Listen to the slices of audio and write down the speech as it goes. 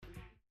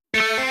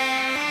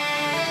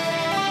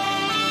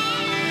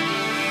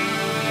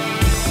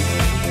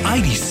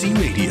IDC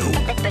Radio.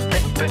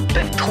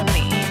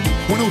 בינתחומי.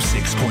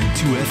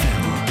 106.2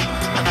 FM.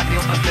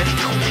 הרדיו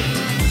הבינתחומי.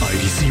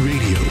 IDC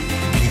Radio.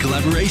 In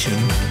collaboration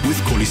with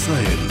כל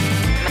ישראל.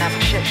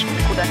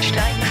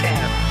 106.2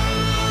 FM.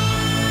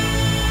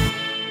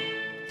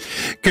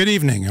 Good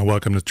evening and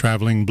welcome to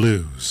Traveling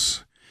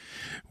Blues.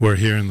 We're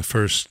here in the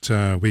first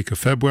week of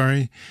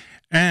February,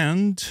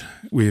 and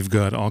we've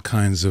got all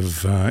kinds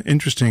of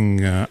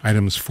interesting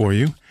items for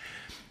you.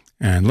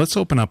 And let's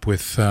open up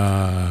with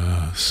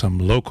some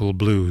local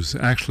blues.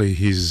 Actually,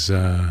 he's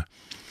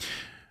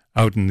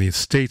out in the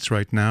States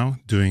right now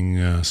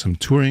doing some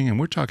touring, and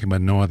we're talking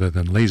about no other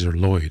than Laser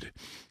Lloyd.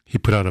 He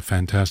put out a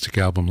fantastic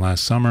album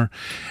last summer,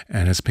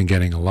 and it's been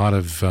getting a lot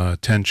of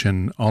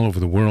attention all over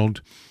the world.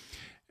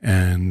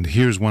 And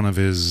here's one of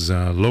his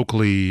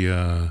locally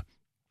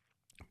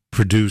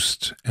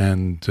produced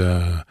and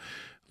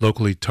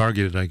locally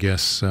targeted, I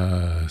guess,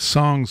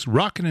 songs,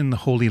 Rockin' in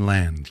the Holy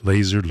Land,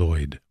 Laser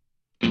Lloyd.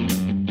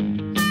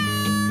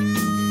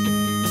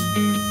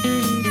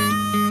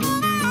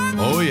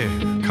 Oh yeah,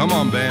 come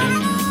on band.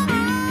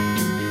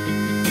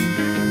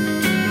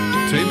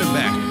 Take me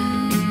back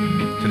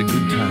to the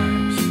good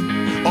times.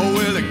 Oh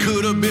well, it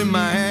could have been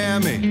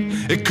Miami,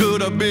 it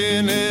could have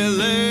been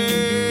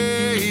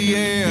LA,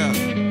 yeah.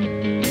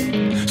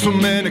 So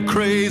many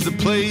crazy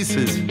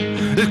places,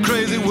 this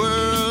crazy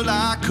world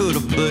I could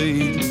have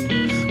played.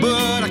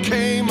 But I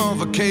came on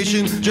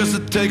vacation just to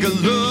take a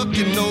look.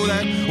 You know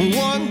that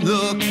one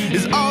look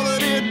is all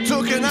that it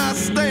took, and I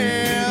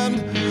stand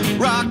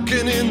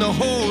rocking in the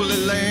Holy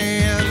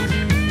Land.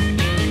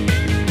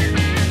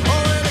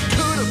 Oh, and it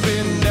could have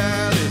been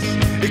Dallas,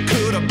 it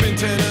could have been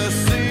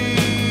Tennessee,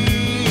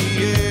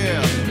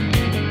 yeah.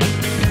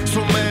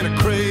 So many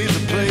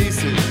crazy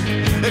places,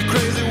 a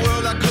crazy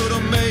world I could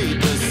have made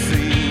the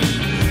scene.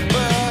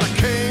 But I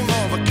came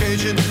on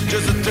vacation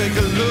just to take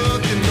a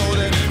look. You know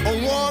that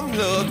one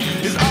look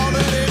is all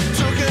that it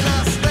took, and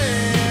I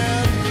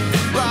stand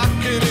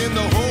rocking in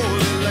the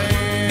Holy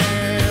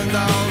Land.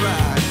 All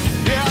right,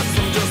 yes,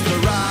 I'm just a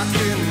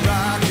rockin',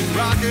 rockin',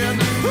 rockin'.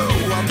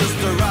 Ooh, I'm just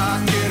a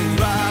rockin',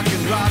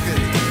 rockin',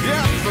 rockin'.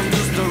 Yes, I'm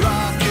just a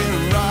rockin',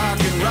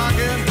 rockin',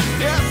 rockin'.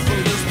 Yes,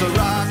 I'm just a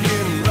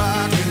rockin',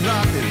 rockin',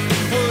 rockin'.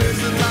 Well,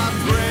 isn't that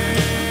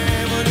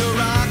great when you're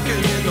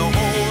rockin' in the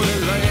Holy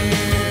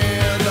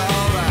Land?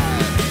 All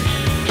right,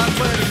 I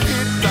play the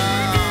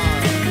guitar.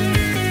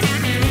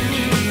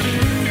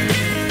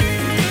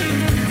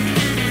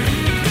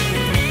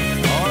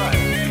 All right.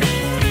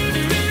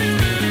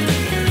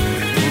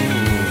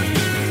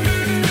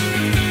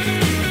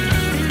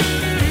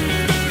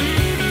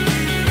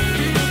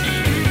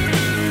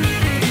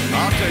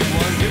 I'll take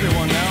one. Give me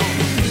one now.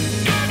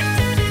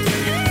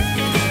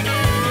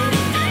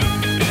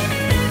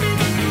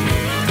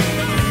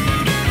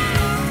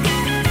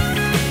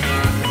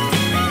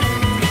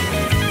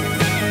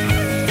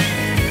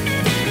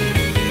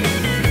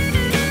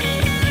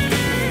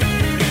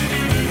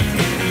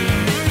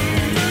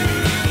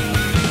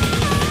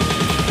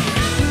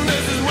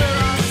 This is where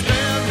I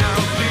stand now,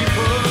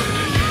 people.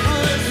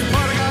 This is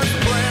part of God's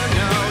plan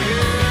now,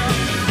 yeah.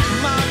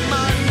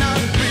 Might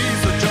not be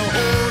such a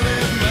holy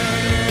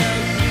man,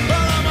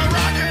 but I'm a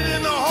rockin'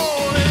 in the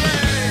Holy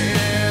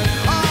Land.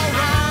 All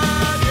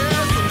right,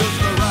 yes, I'm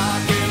just a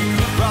rockin',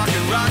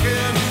 rockin',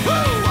 rockin'.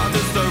 Woo, I'm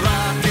just a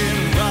rockin',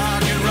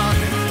 rockin',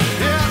 rockin'.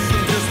 Yes,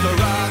 I'm just a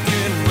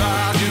rockin',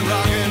 rockin',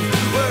 rockin'.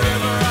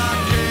 Wherever I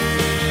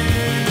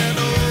can,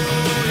 oh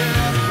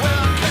yeah.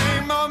 Well, I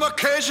came on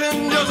vacation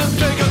just to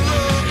take a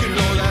look. You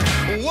know that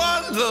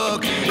one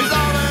look is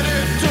all that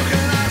it took,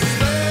 and I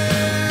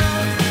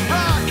stand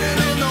rockin'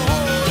 in the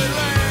Holy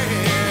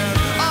Land.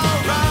 All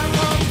right,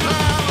 one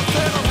time I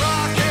said I'm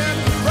rockin',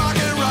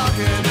 rockin',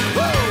 rockin'.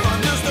 Woo,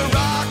 I'm just a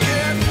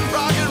rockin',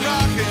 rockin',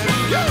 rockin'.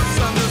 Yes,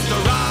 I'm just a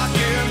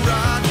rockin',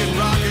 rockin',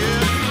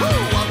 rockin'.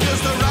 Woo, I'm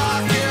just a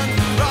rockin',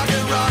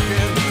 rockin',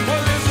 rockin'.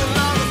 Well, listen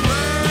now, the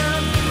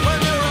plan when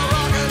you're a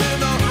rockin' in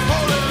the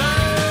Holy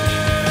Land.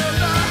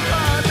 Now,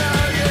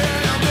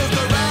 yeah, I'm just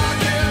a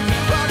rockin',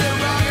 rockin',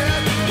 rockin'.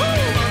 Woo,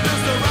 I'm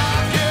just a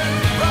rockin',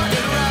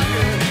 rockin',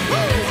 rockin'.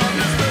 Woo, I'm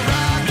just a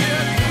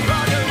rockin',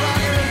 rockin',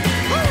 rockin'.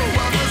 Woo,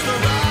 I'm just a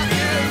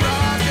rockin',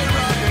 rockin',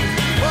 rockin'.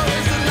 Well,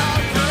 isn't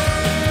that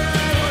great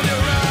when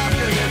you're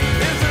rockin' it?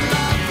 Isn't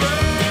that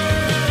great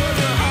when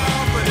you're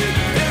hoppin' it?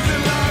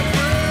 Isn't that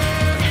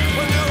great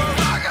when you're a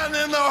rockin'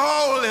 in the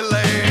Holy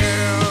Land?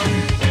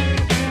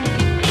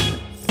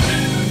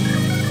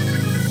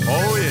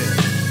 Oh yeah,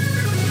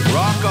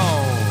 rock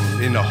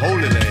on in the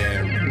Holy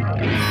Land.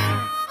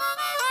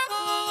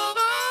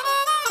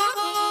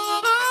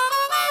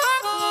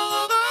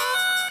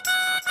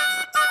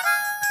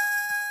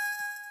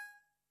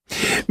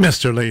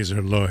 Mr.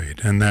 Laser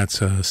Lloyd, and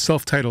that's a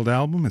self-titled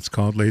album. It's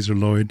called Laser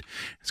Lloyd.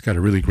 It's got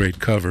a really great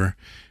cover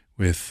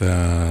with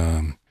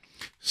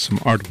some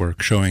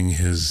artwork showing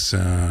his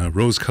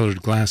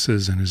rose-colored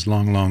glasses and his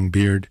long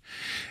beard.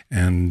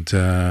 And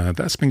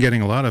that's been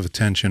getting a lot of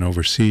attention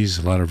overseas,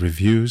 a lot of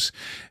reviews.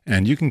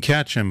 And you can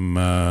catch him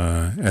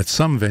at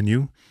some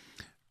venue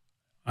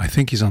I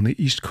think he's on the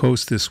East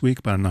Coast this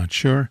week, but I'm not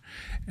sure.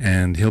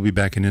 And he'll be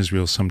back in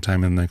Israel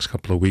sometime in the next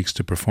couple of weeks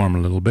to perform a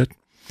little bit.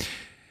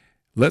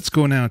 Let's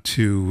go now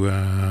to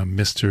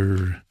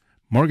Mr.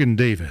 Morgan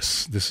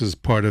Davis. This is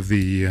part of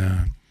the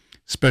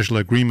special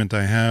agreement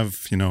I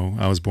have. You know,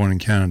 I was born in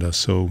Canada,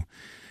 so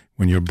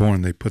when you're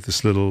born, they put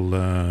this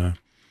little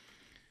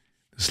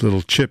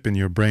chip in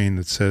your brain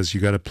that says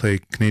you got to play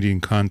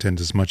Canadian content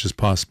as much as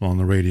possible on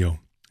the radio.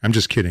 I'm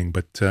just kidding,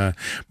 but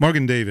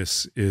Morgan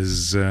Davis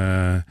is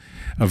a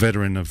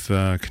veteran of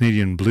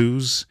Canadian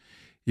blues,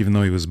 even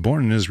though he was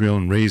born in Israel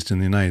and raised in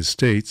the United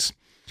States.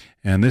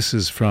 And this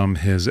is from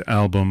his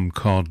album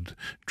called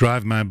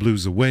Drive My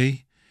Blues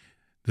Away.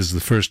 This is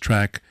the first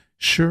track,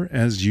 Sure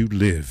As You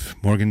Live,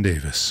 Morgan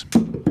Davis.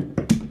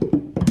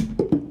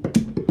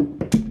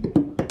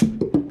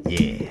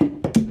 Yeah.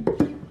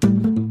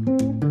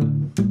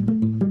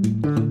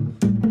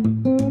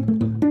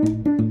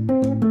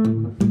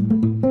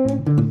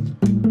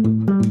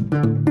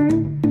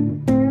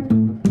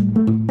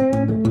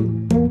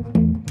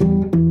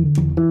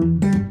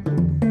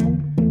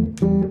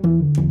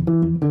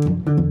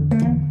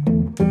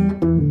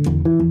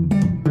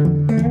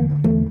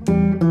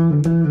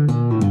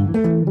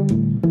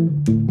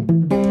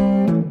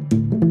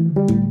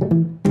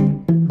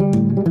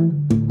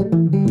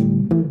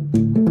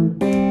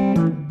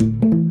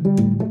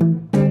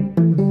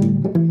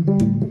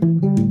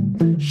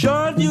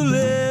 Sure you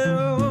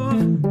live,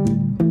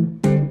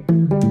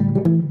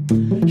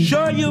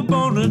 sure you're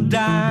born to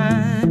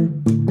die.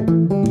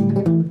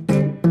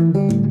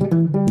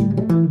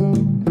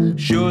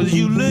 Sure as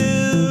you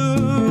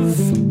live,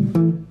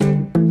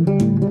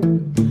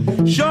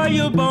 sure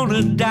you're born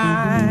to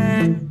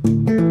die.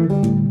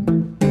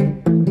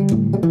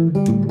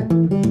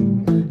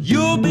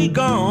 You'll be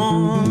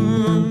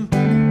gone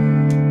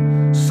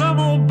some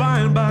old by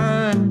and by.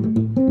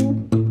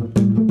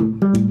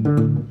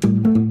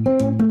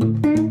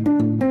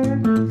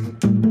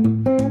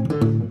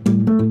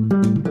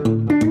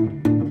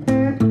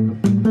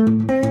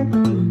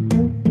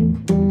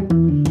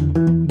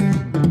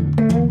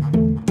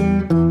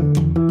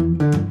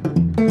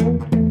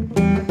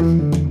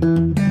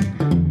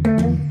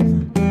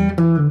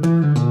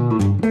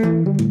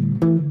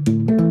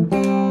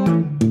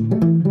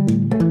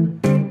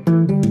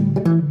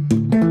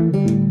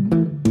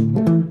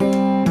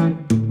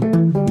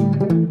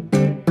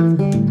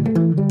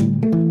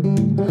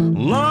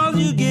 Laws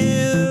you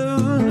give,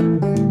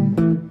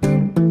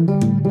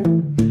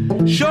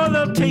 sure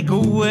they'll take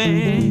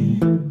away.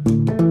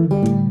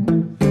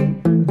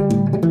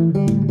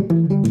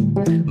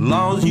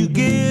 Laws you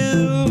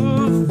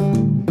give,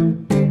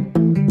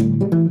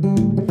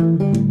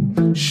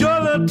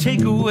 sure they'll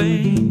take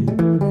away.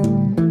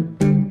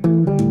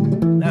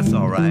 That's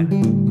all right.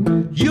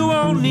 You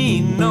won't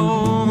need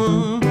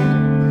no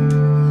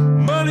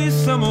money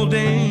some old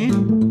day.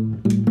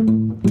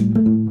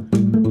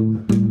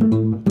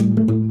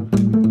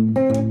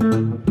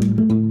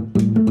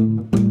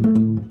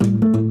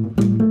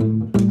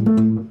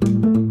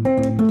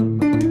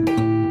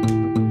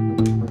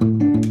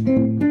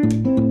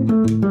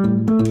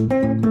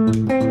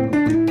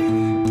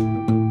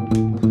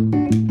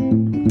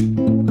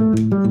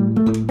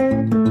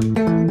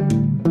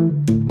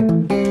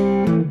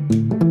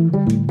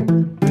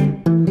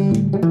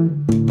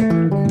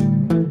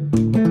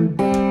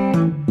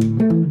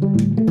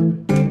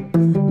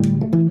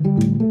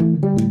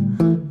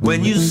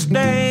 When you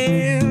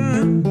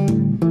stand,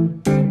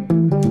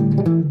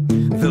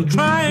 they'll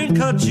try and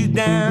cut you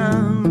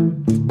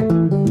down.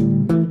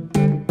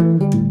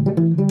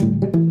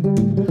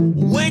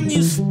 When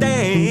you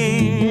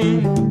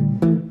stand,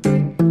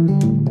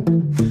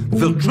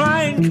 they'll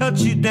try and cut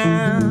you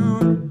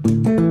down.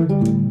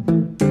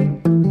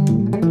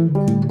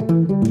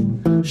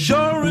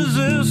 Show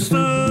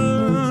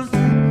resistance,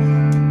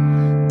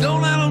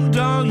 don't let them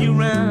dog you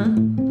around.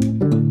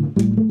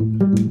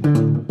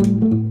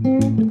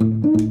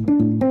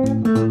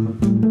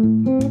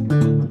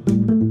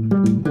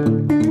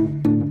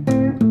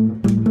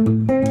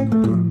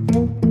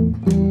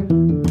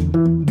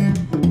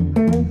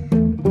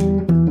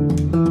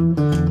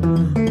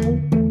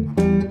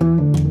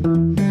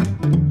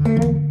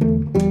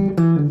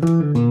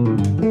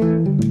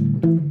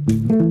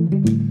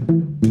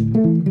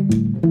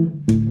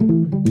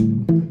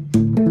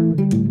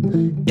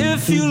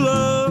 If you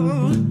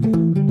love,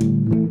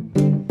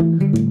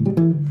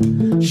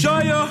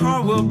 sure your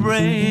heart will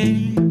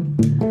break.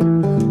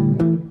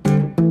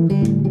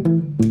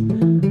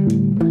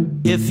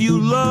 If you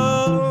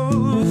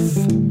love,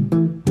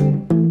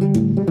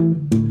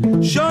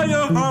 sure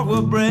your heart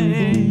will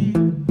break.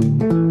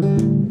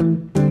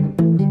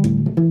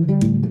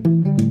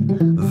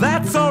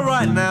 That's all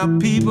right now,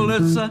 people,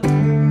 it's a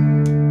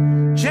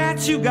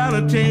chance you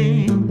gotta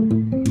take.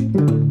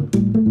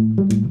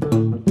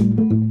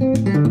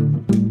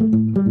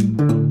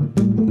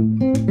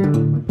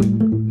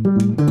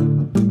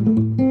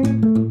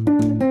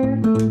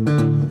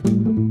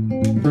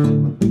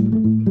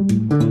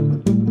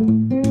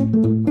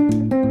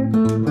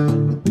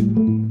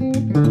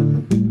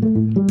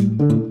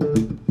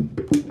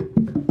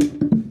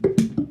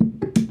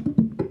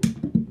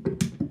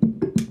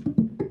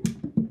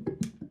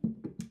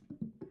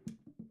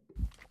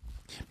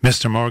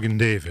 Mr. Morgan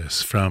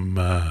Davis from,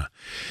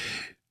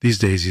 these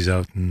days he's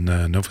out in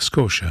Nova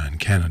Scotia in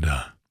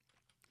Canada.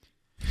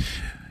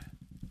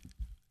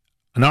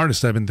 An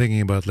artist I've been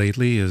thinking about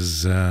lately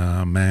is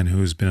a man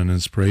who's been an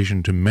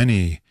inspiration to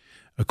many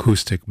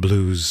acoustic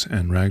blues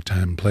and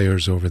ragtime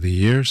players over the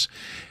years.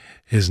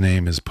 His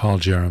name is Paul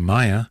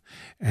Jeremiah,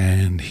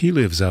 and he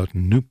lives out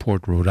in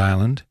Newport, Rhode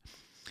Island.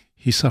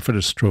 He suffered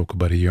a stroke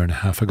about a year and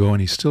a half ago,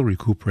 and he's still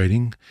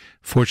recuperating.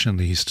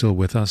 Fortunately, he's still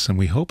with us, and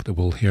we hope that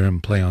we'll hear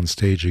him play on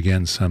stage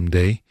again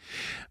someday.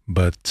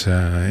 But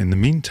in the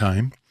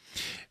meantime,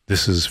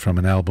 this is from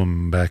an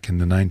album back in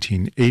the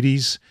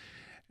 1980s,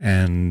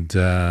 and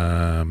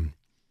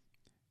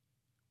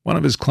one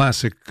of his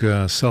classic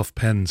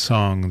self-penned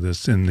songs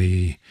that's in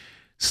the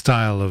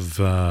style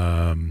of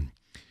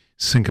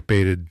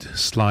syncopated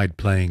slide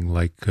playing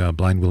like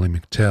Blind Willie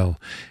McTell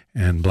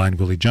and Blind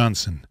Willie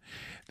Johnson.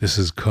 This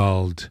is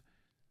called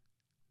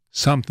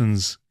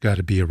Something's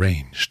Gotta Be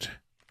Arranged.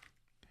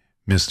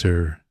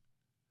 Mr.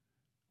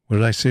 What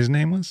did I say his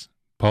name was?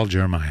 Paul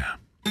Jeremiah.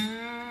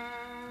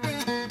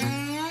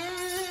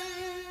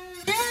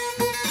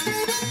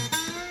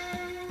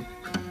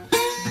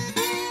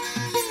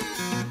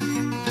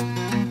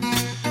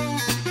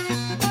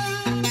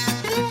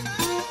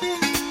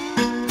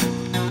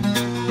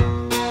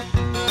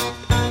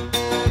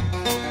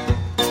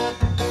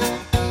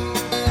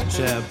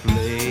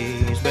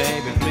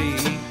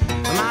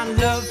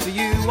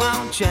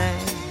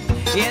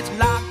 It's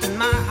locked in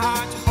my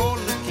heart to hold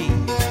the key.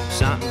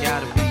 Something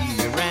gotta be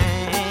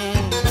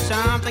arranged.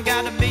 Something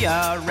gotta be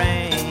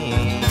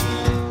arranged.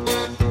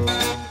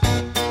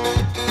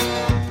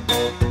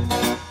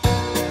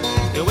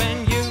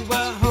 When you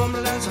were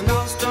homeless and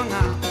all strung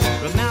out,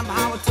 remember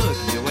how I took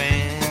you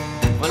in.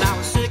 When I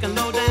was sick and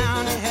low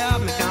down, you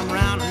helped me come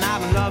around, and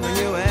I've been loving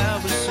you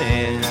ever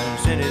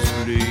since. And it's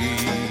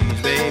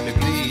please, baby,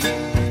 please,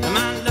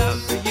 my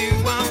love for you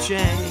won't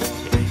change.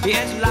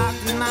 It's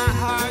locked in my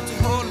heart to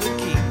hold the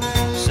key.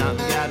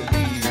 Something gotta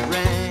be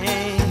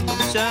arranged.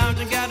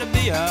 Something gotta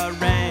be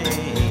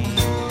arranged.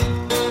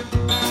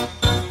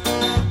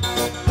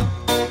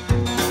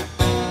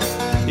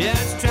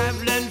 Yes,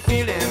 traveling,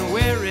 feeling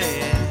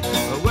weary,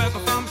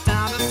 working from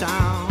town to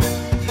town.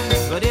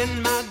 But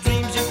in my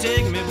dreams you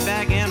take me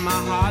back, and my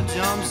heart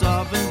jumps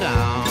up and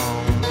down.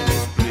 And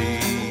it's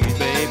please,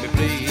 baby,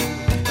 please,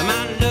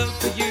 my love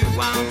for you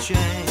won't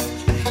change.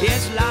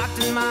 It's locked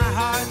in my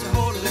heart to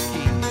hold the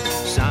key.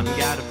 Something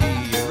gotta be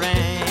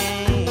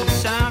arranged.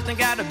 Something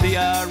gotta be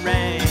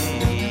arranged.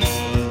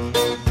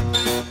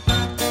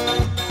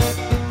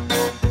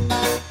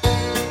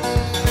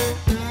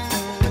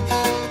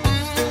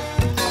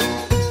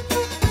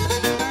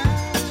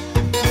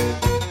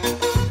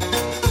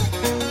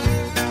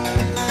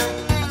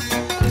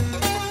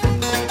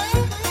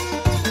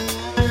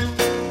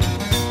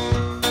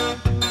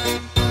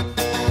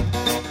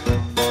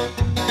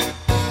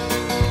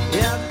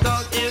 Yeah, I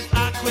thought if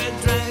I quit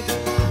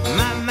drinking,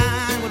 my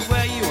mind would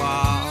where you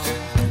are.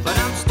 But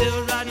I'm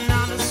still riding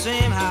on the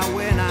same highway.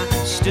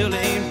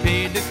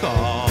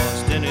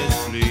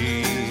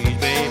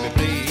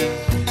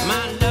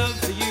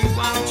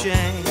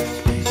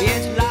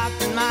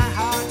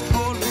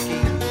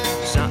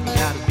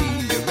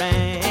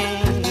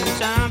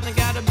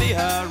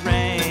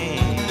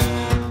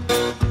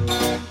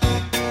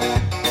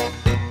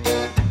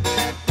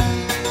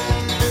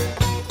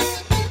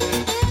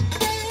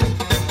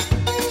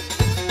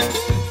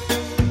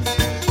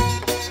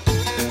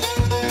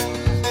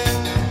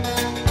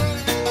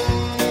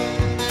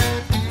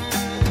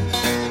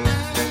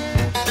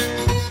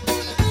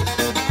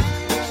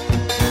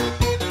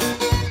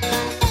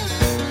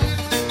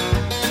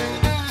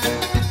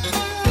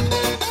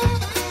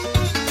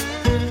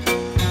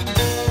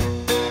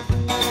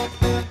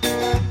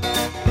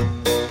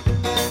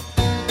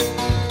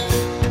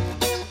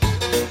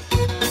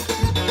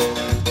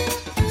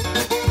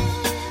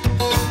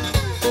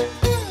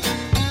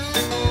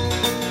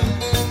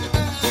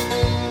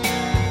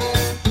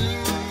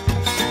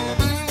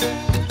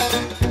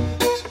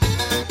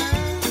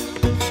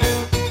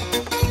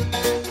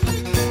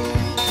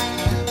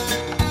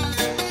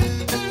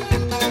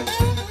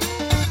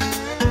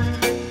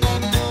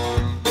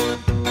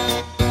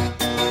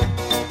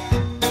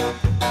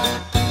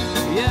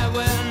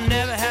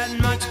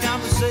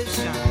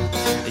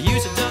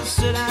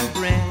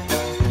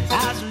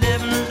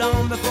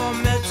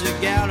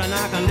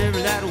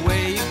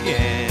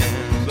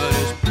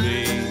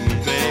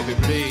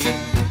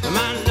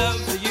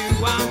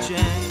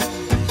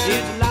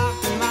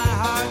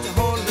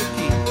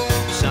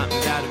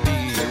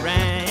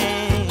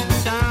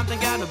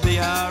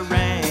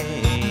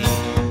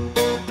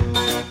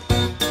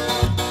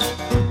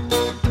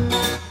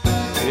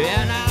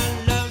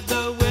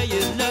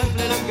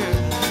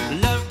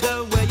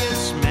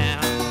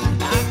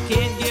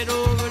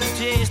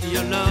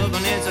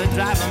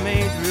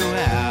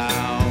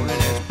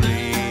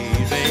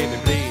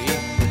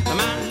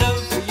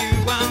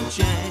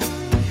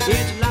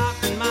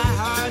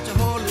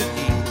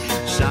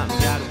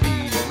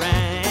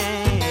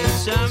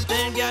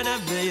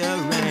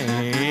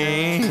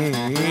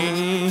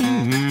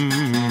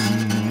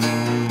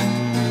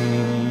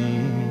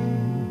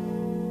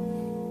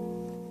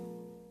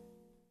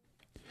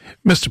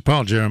 Mr.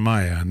 Paul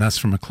Jeremiah, and that's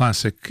from a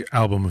classic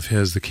album of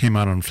his that came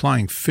out on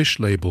Flying Fish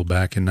label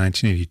back in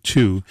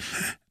 1982.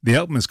 The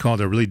album is called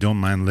I Really Don't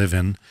Mind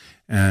Livin',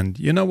 and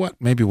you know what?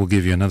 Maybe we'll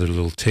give you another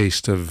little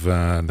taste of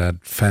that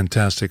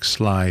fantastic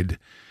slide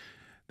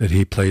that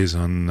he plays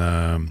on.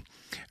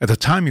 At the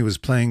time, he was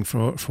playing,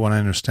 for what I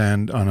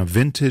understand, on a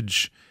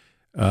vintage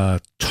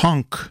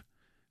Tonk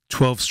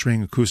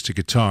 12-string acoustic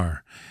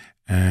guitar.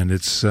 And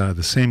it's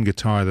the same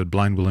guitar that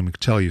Blind Willie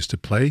McTell used to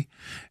play.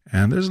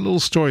 And there's a little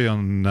story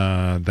on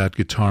that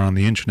guitar on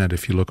the internet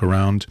if you look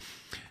around.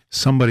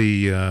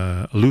 Somebody,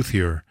 a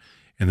luthier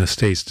in the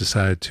States,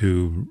 decided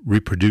to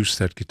reproduce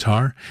that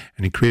guitar.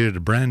 And he created a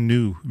brand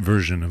new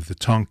version of the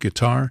Tonk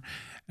guitar.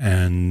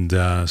 And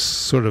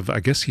sort of, I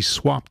guess he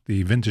swapped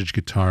the vintage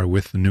guitar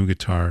with the new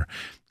guitar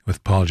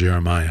with Paul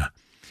Jeremiah.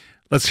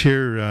 Let's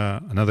hear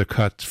another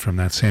cut from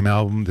that same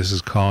album. This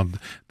is called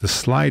The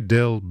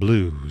Slidell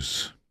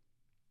Blues.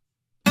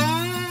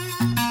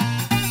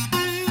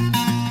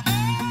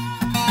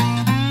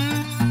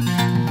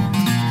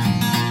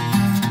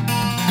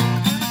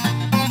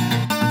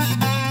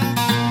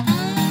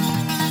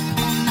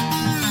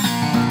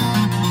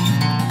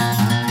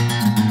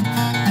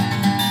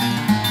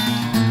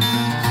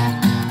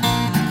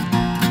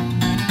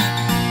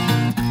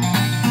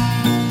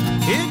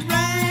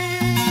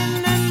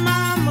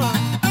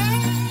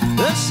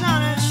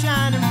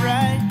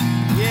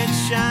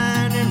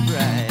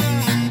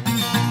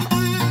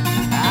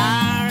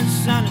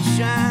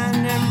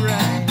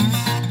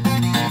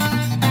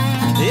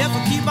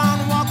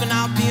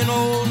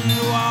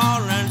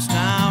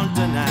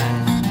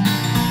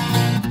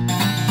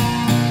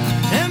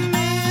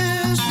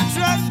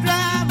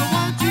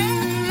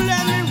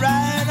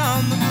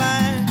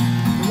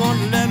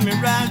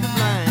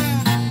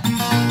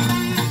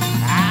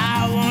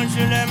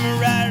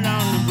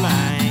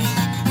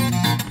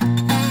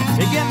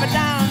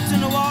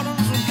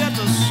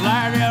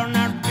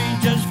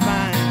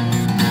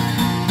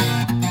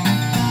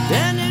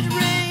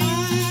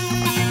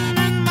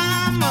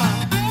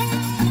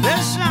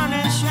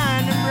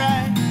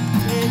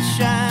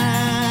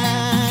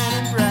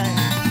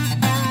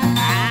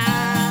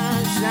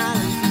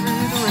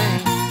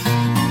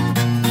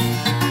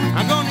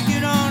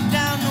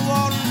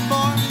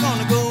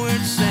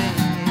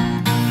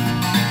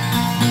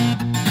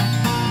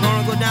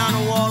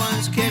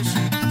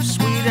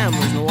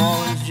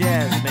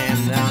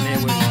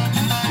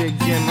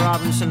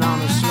 Robinson on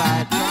a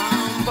slide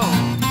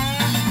trombone.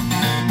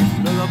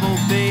 Look up old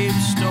Babe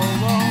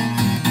Stovall.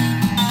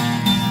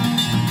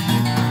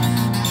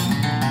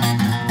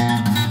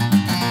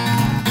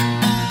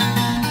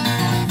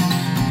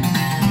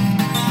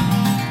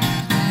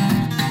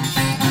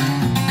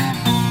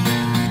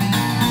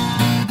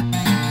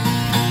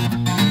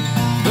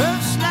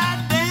 The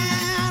slide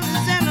down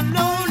is in the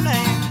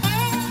lowland.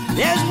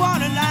 There's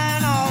water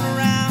lying all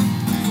around.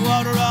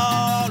 Water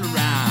all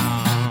around.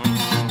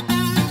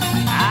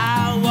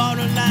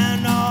 Water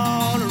lying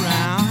all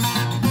around.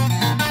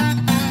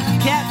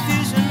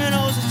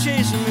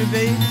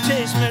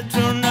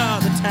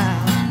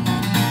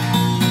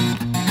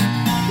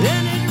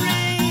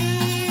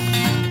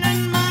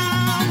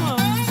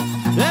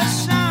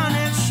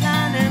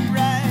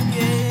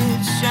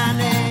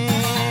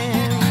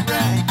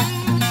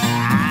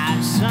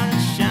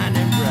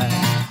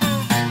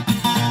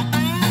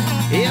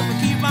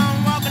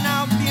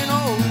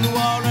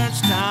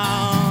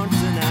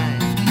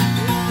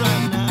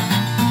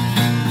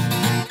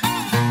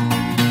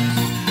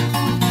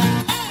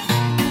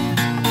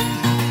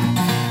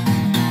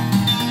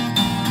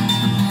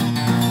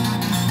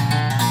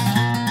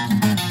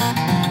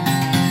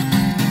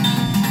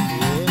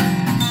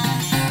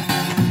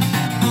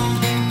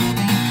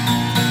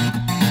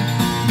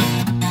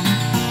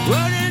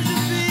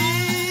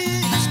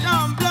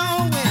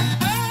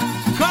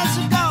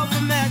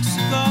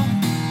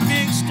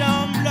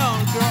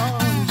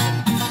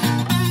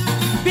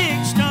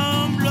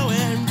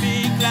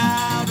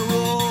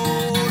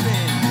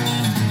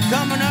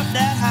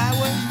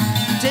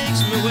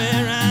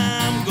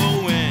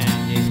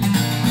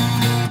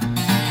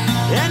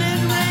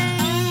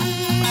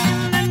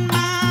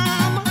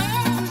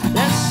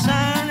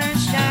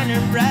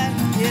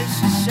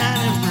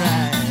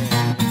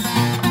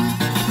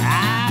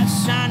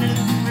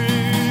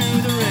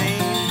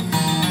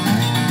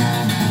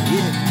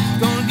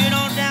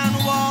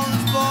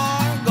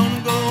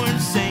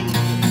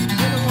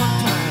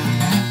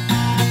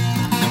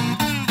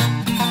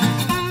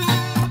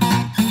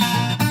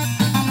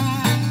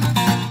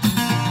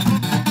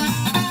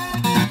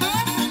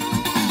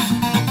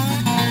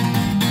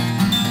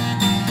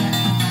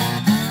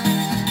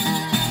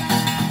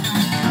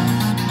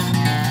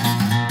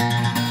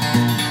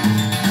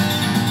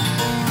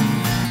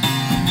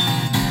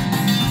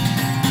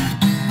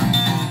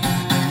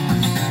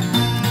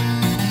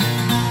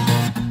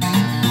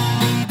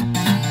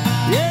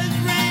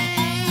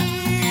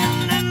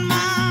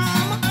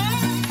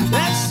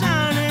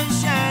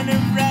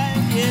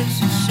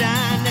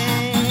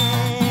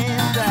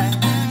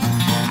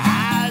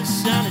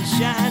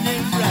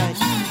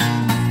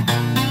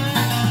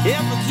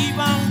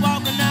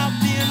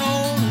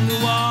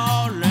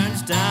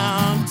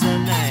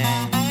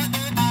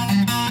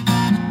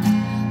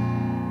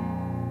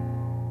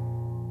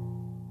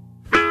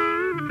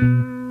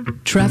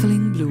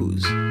 Traveling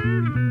Blues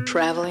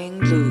Traveling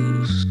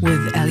Blues.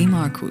 with Ellie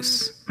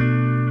Marcus.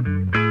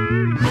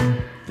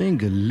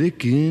 Finger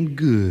licking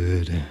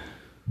good.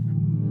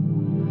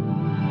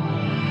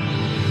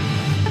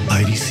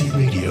 IDC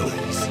Radio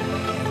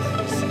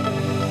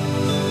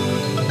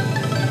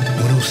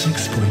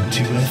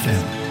 106.2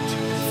 FM.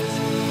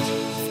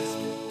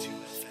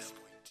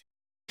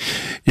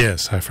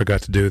 Yes, I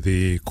forgot to do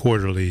the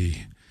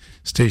quarterly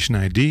station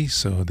ID,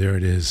 so there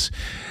it is.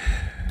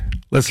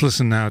 Let's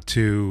listen now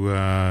to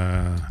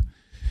a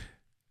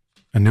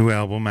new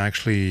album.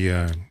 Actually,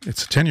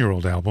 it's a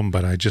 10-year-old album,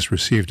 but I just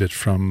received it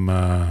from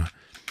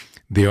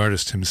the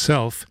artist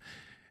himself.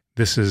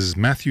 This is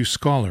Matthew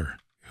Scholar,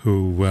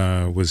 who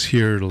was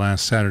here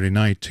last Saturday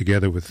night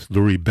together with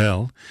Lurie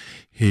Bell.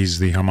 He's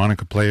the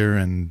harmonica player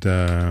and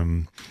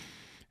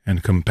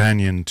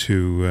companion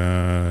to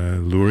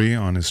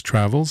Lurie on his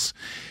travels.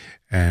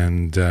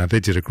 And they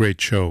did a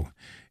great show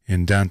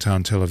in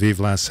downtown Tel Aviv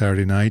last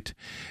Saturday night.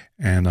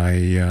 And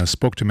I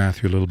spoke to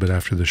Matthew a little bit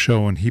after the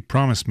show, and he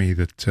promised me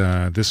that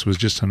this was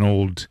just an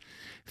old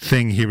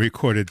thing he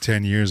recorded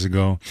 10 years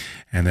ago,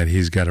 and that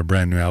he's got a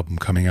brand new album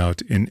coming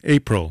out in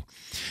April.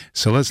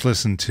 So let's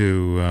listen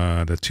to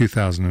the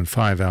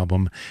 2005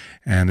 album,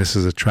 and this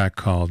is a track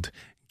called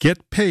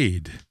Get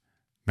Paid,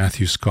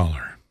 Matthew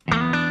Scholar.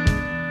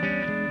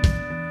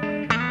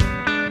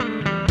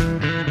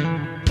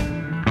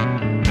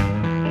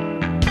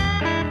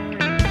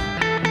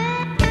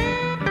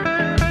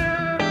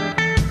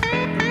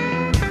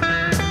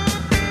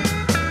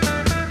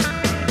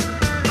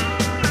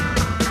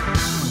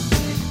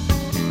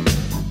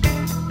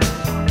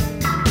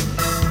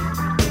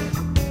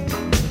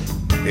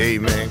 Hey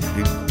man,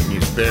 can you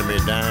spare me a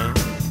dime?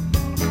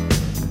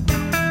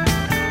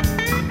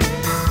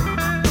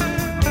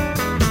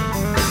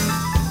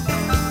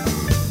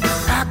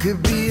 I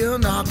could be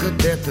an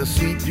architect or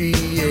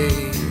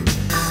CPA.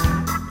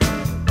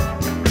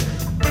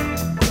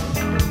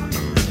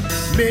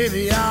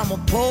 Maybe I'm a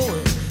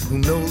poet who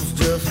knows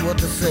just what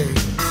to say.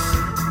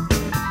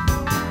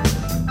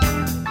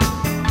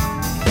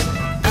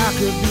 I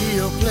could be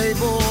a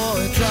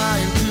playboy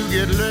trying to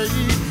get laid.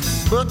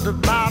 But the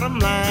bottom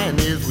line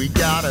is we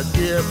gotta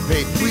get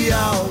paid. We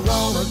all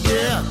wanna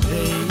get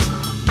paid.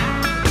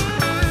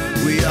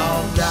 We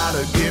all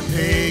gotta get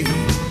paid.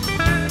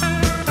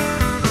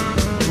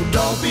 Well,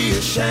 don't be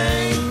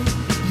ashamed.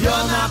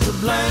 You're not to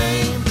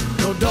blame.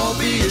 No, don't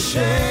be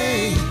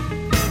ashamed.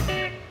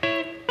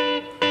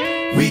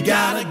 We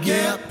gotta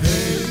get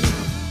paid.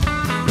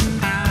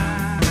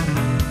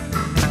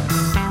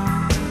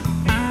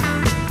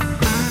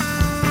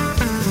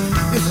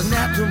 It's a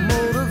natural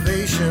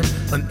motivation,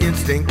 an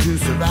instinct to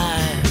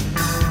survive.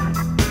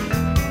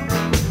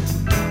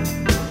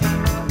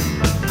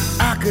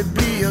 I could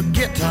be a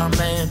guitar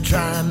man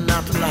trying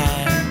not to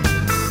lie.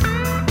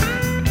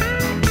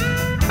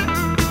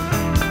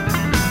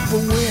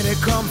 But when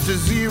it comes to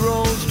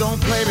zeros, don't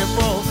play me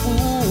for a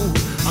fool.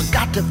 I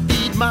got to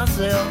feed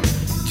myself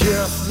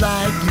just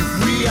like you.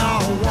 We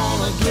all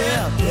wanna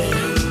get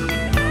paid.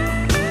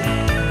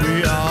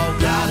 We all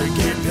gotta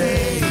get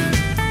paid.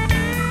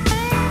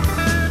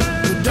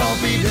 But don't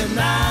be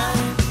denied.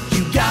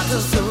 You got to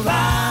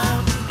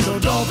survive. So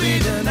don't be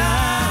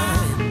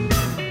denied.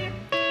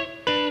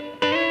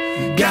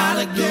 You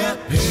gotta get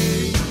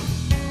paid.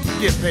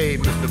 Get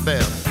paid, Mr.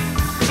 Bell.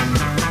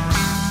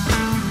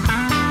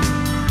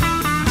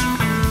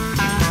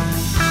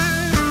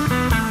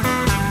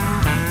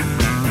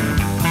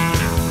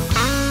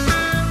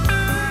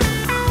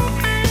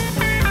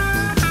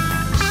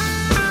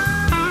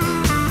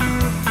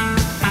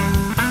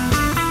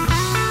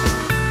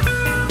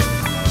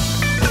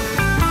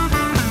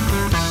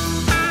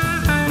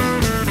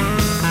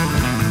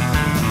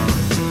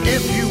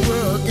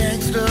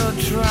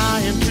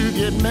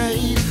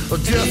 Made, or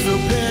just a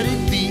petty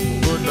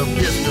thief putting a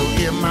pistol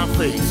in my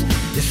face.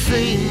 It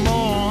seemed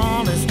more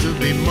honest to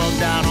be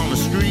mugged out on the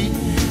street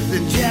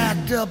than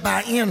jacked up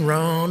by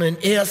Enron and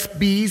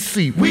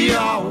SBC. We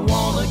all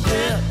wanna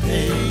get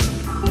paid.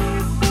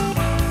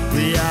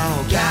 We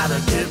all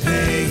gotta get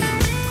paid.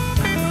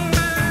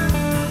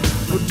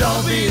 Well,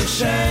 don't be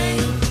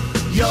ashamed.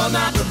 You're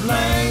not to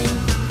blame.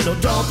 No,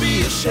 don't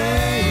be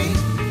ashamed.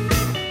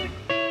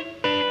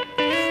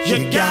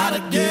 You gotta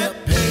get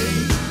paid.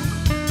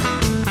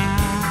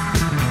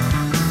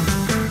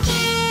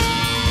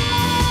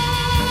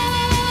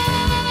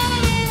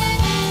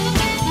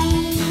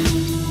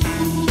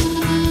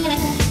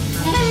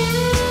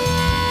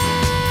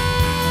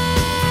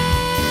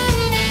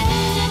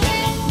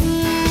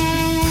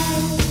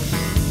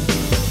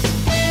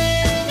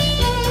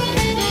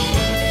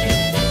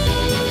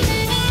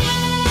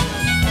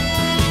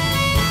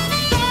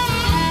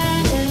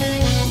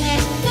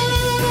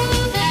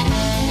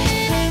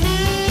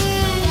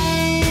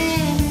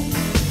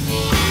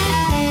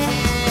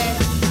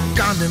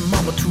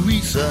 Mama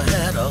Teresa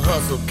had a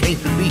hustle,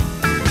 can't beat.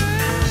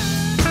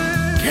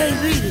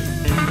 Can't beat it.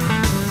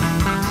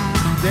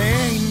 There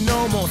ain't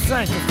no more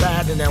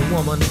sanctified than that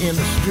woman in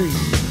the street.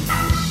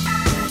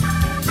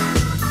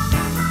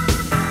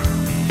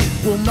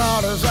 Well,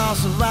 martyrs are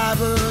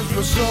survivors,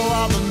 but so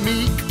are the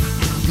meek.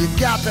 You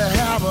got to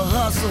have a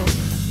hustle.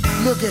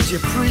 Look at your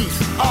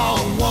priests,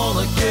 all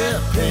wanna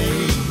get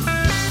paid.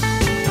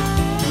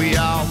 We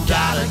all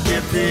gotta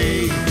get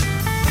paid.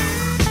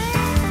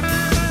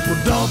 Well,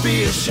 don't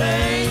be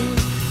ashamed.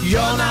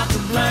 You're not to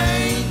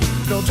blame.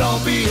 No,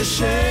 don't be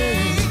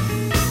ashamed.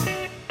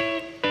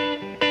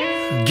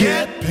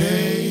 Get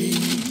paid.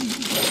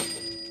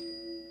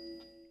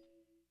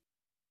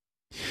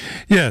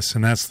 Yes,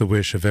 and that's the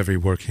wish of every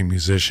working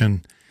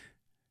musician.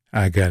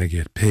 I gotta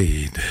get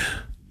paid.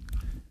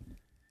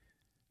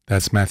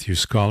 That's Matthew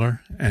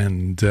Scholar,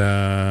 and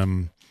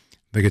the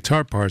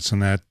guitar parts on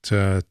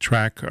that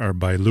track are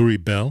by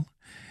Lurie Bell,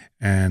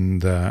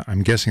 and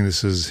I'm guessing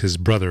this is his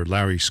brother,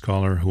 Larry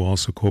Scholar, who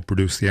also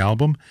co-produced the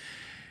album.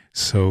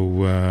 So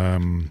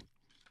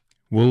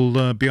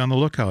we'll be on the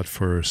lookout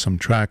for some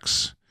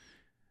tracks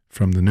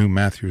from the new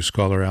Matthew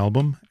Scholar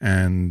album,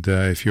 and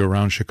if you're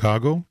around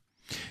Chicago,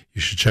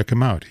 you should check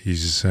him out.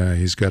 He's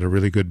got a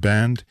really good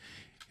band.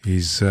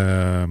 He's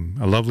a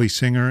lovely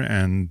singer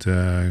and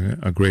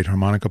a great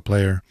harmonica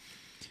player.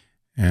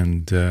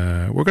 And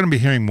we're going to be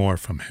hearing more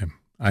from him.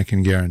 I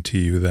can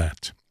guarantee you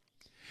that.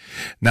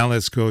 Now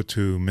let's go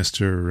to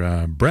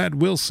Mr. Brad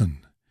Wilson,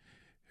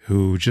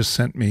 who just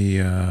sent me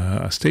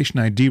a station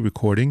ID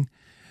recording.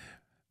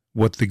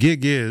 What the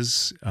gig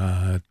is,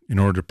 in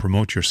order to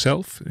promote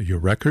yourself, your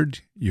record,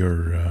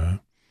 your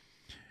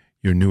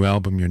new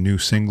album, your new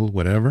single,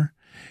 whatever,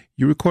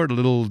 you record a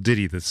little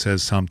ditty that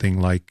says something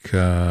like,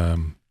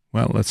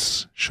 well,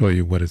 let's show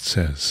you what it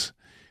says.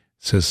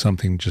 It says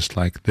something just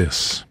like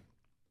this.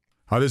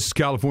 Hi, this is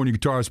California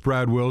guitarist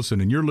Brad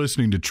Wilson, and you're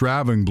listening to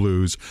Traveling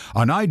Blues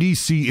on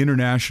IDC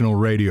International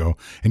Radio.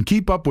 And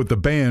keep up with the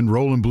band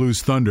Rollin'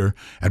 Blues Thunder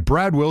at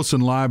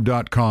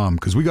bradwilsonlive.com,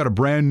 because we got a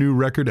brand new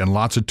record and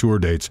lots of tour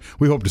dates.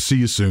 We hope to see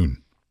you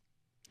soon.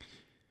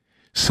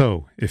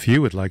 So, if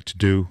you would like to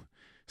do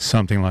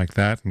something like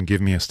that and give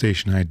me a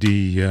station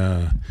ID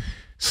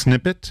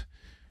snippet,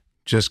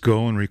 just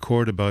go and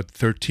record about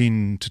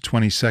 13 to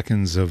 20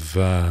 seconds of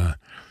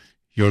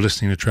you're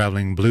listening to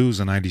Traveling Blues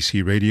on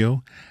IDC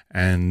Radio,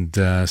 and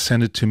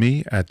send it to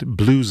me at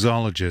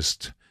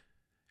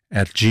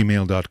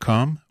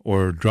bluesologist@gmail.com,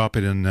 or drop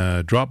it in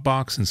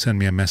Dropbox and send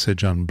me a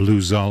message on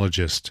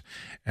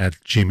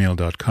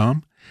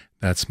bluesologist@gmail.com.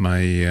 That's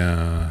my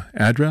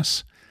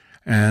address.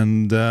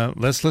 And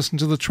let's listen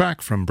to the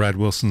track from Brad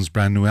Wilson's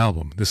brand new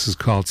album. This is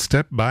called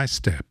Step by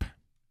Step.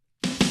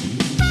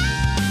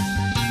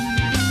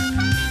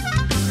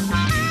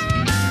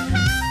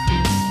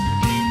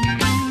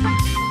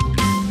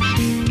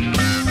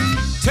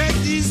 Take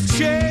these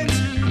chains,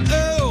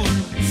 oh,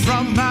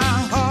 from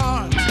my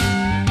heart.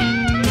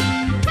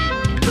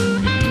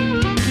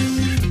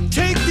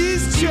 Take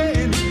these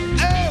chains,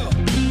 oh,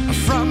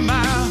 from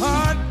my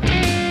heart.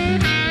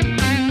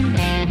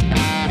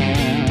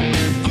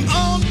 I'm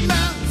on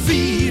my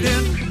feet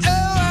and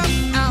oh,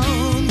 I'm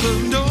out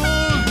the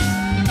door.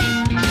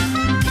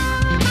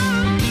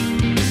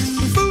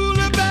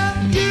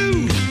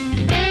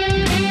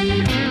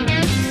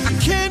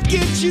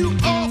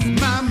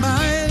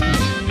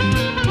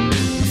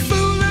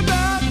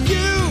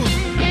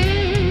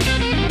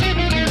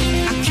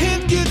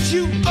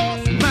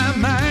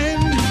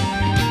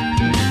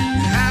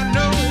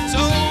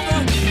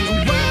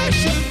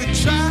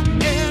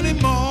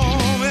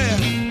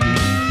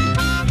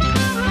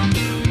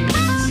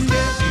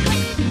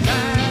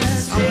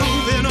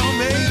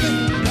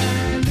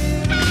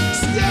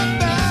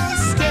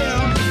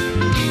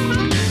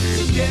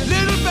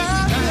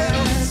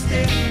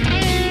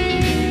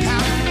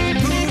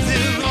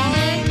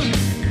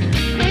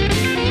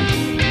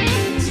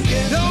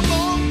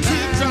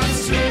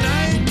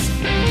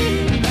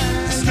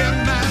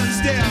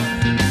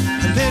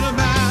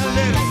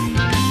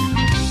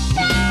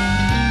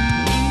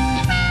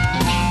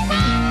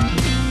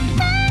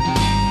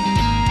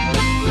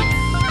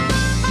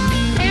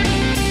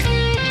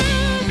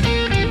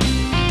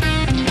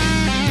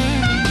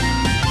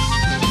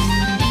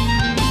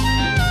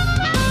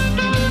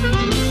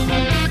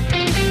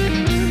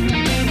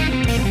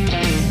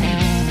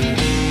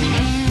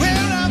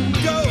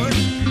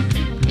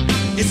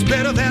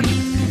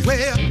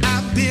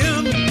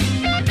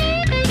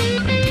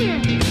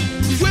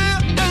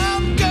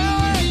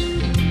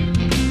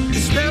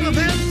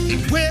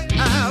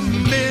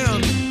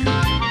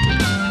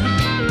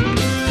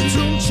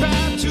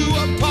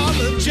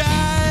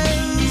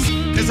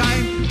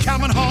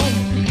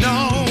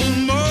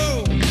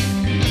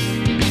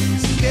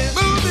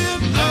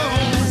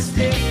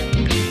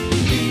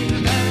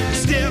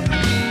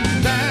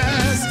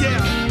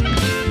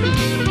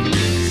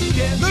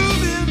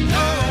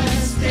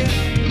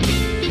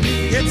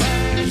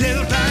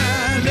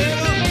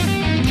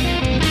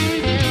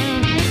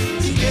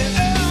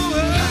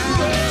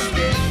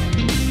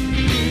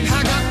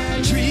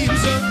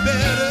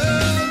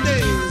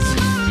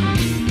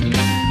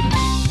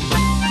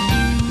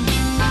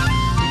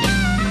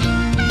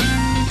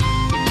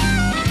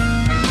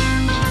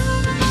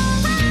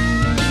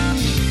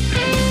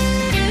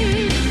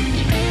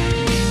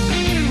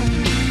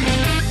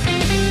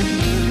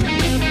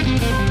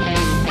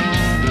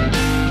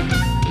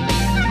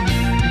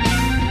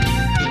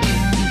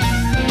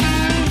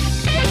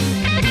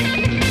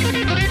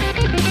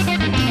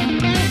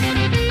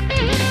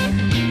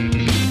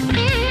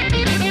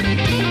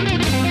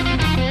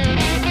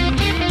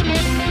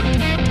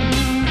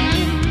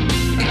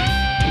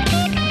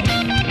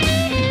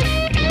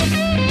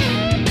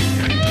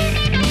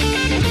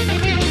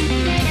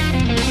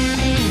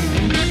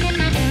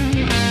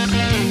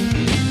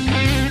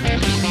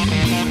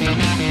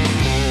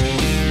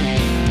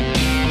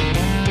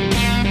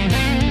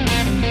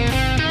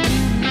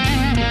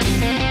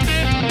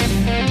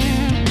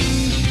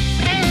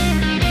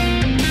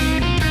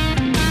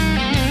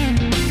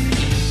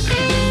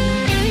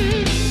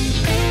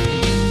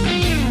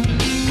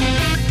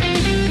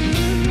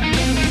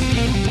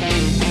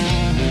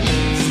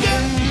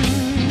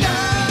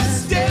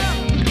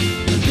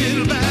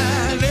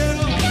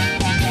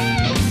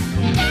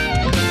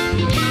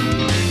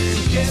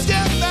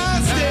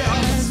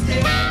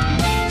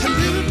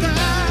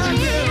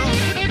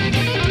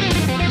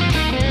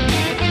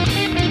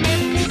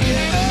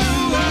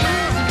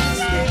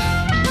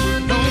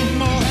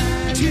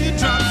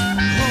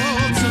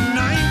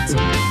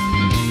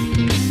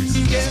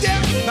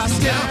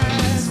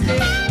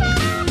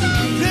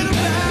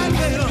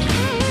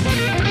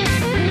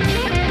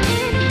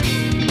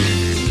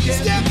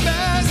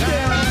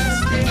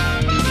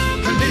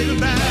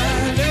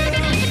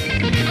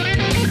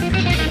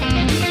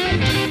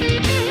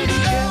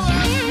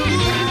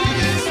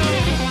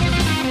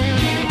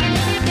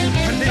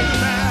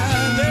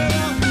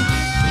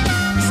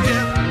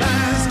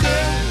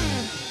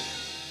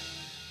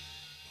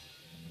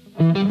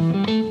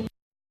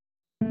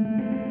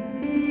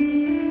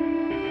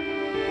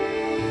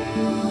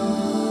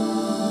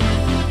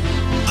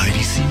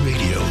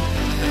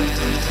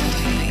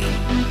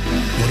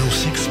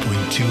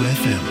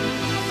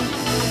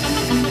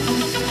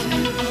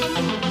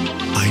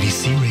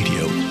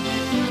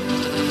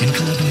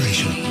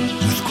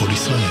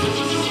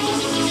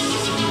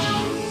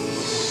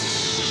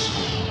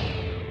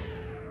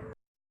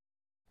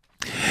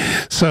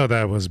 So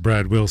that was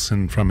Brad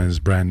Wilson from his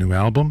brand new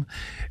album.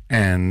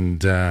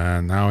 And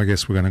now I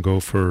guess we're going to go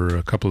for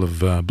a couple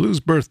of blues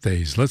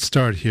birthdays. Let's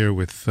start here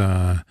with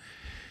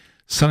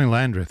Sonny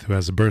Landreth, who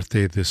has a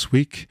birthday this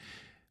week.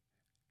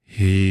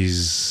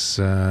 He's,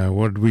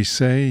 what did we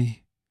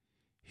say?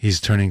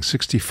 He's turning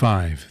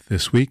 65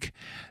 this week.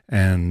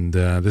 And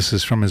this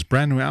is from his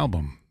brand new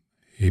album.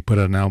 He put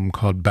out an album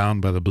called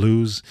Bound by the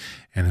Blues,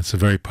 and it's a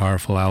very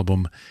powerful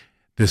album.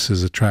 This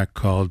is a track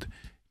called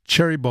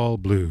Cherry Ball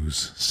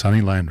Blues,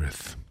 Sonny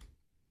Landreth.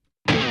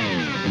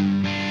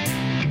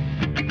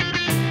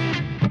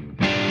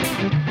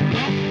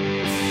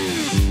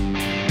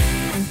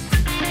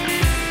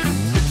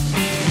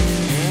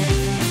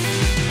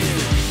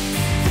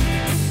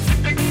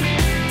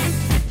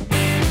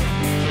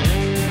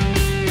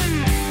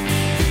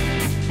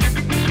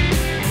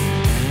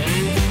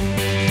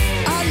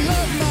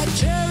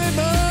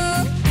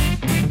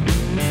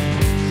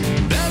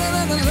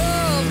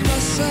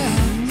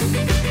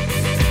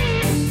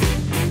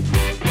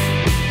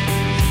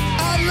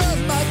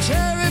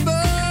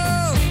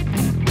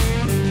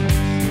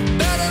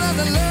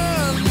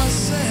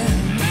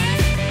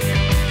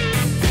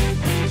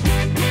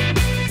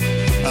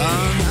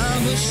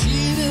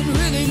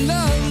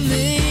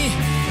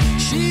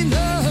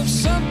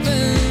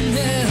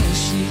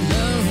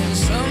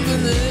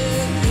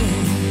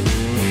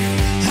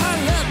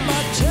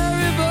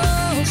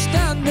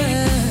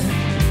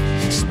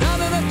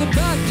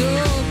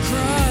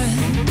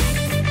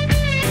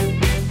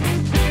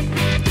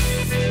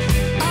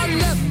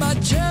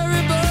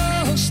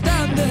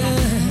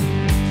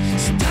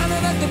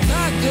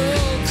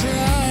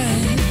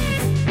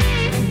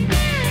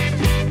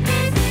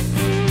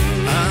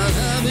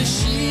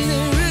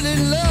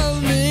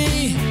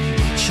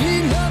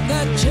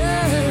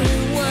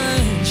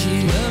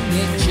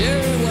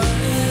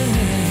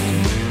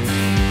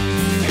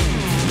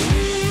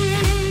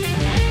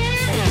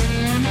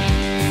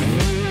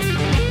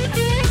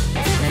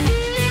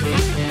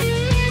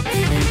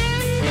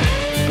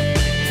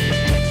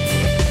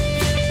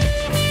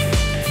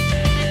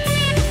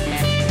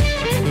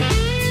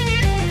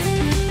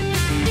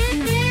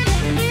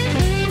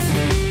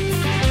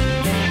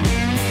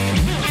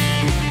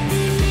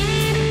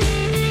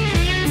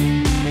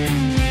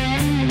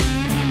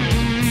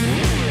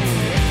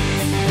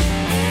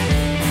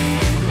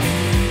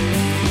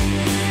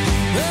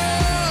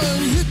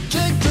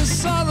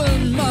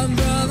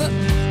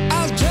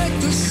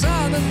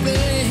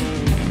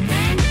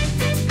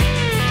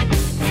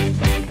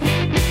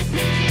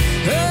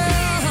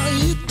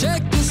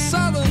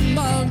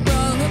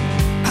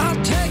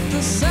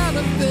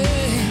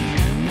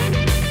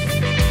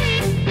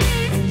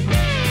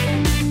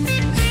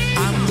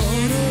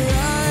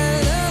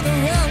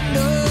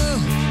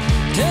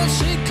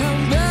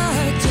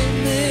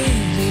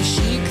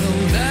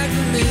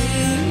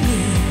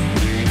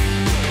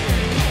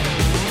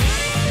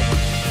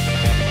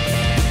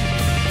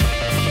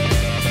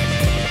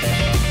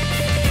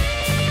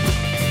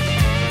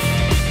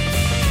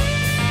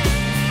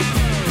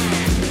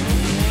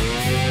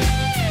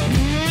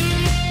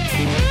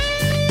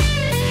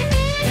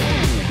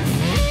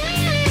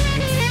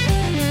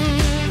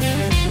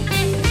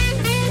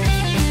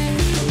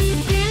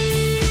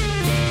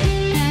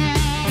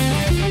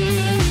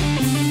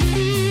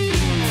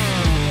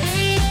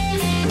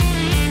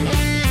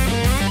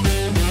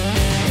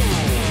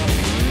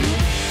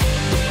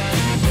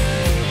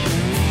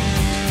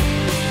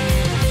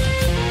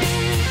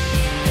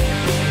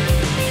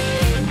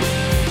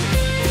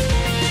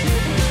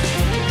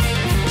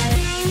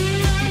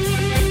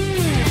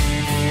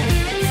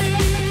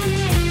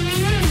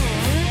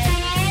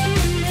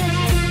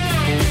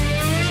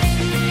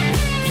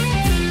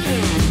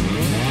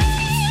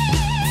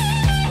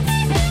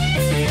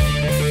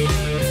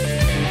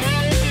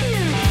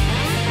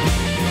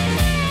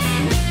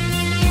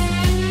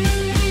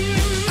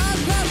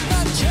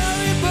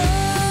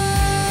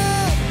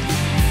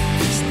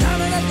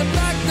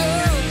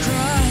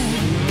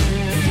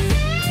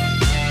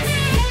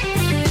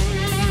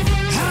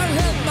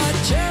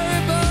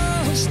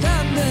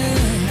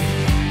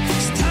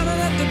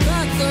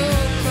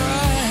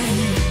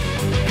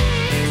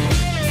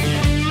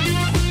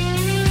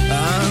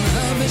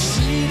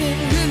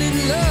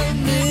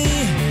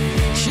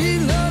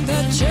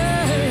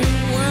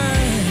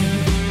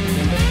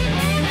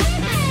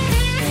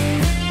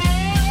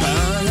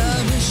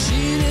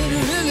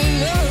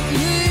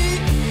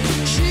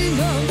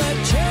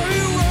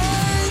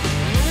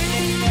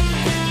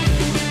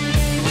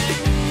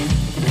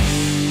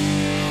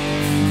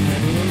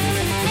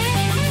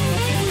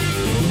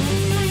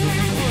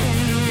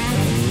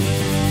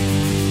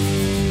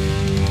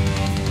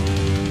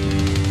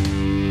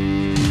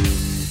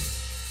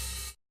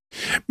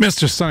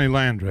 Mr. Sonny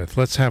Landreth,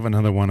 let's have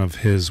another one of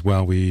his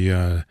while we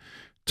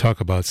talk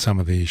about some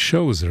of the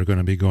shows that are going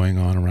to be going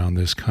on around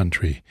this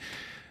country.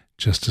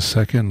 Just a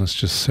second, let's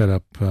just set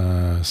up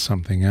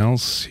something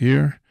else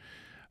here.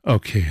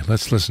 Okay,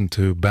 let's listen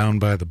to Bound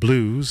by the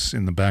Blues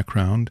in the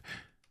background.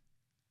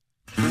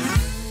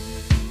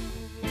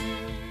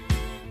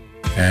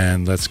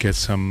 And let's get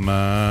some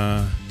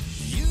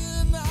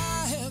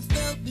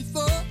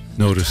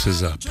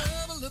notices up.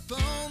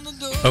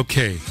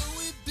 Okay,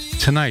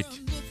 tonight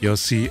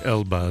Yossi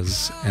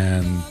Elbaz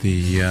and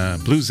the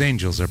Blues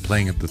Angels are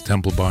playing at the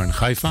Temple Bar in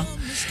Haifa.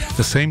 At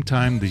the same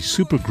time, the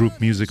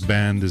Supergroup Music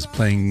Band is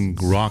playing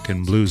rock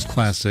and blues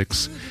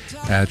classics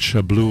at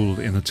Shablul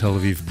in the Tel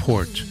Aviv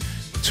port.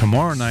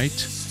 Tomorrow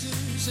night,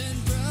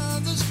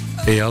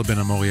 Eyal Ben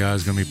Amoria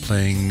is going to be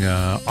playing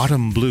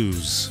Autumn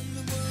Blues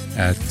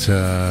at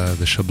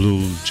the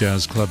Shablul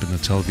Jazz Club in the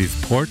Tel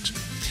Aviv port.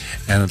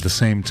 And at the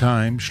same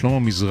time,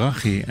 Shlomo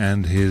Mizrahi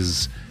and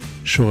his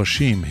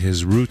Shorashim,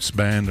 his roots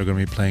band, are going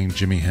to be playing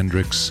Jimi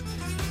Hendrix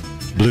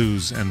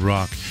blues and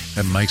rock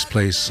at Mike's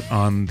Place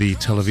on the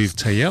Tel Aviv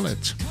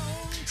Tayelet.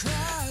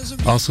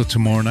 Also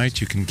tomorrow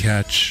night you can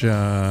catch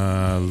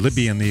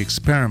Libby and the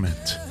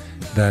Experiment.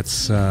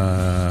 That's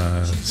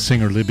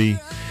singer Libby,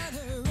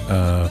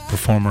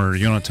 performer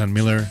Jonathan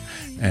Miller,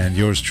 and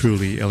yours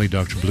truly, Ellie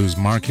Dr. Blues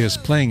Marquez,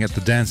 playing at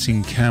the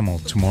Dancing Camel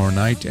tomorrow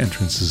night.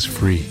 Entrance is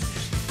free.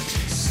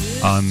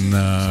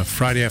 On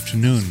Friday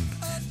afternoon,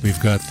 we've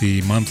got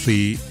the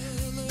monthly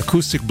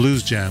acoustic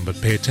blues jam,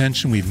 but pay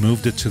attention, we've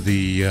moved it to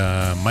the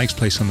Mike's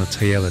Place on the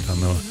Tayelet on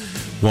the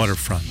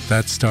waterfront.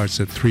 That starts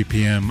at 3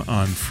 p.m.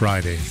 on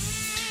Friday.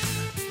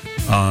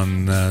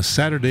 On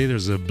Saturday,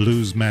 there's a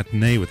blues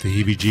matinee with the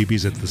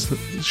heebie-jeebies at the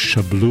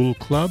Shablul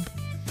Club.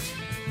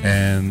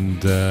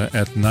 And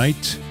at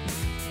night,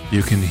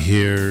 you can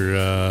hear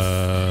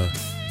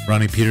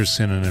Ronnie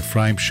Peterson and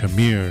Ephraim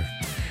Shamir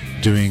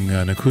doing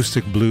an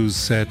acoustic blues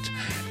set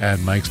at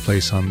Mike's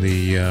Place on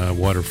the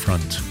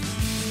waterfront.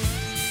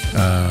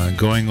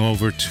 Going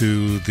over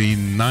to the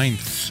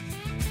 9th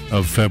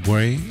of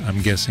February,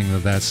 I'm guessing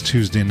that's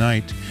Tuesday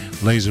night,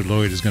 Laser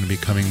Lloyd is going to be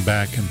coming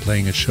back and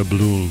playing at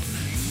Shablul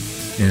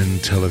in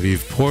Tel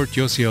Aviv port.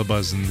 Yossi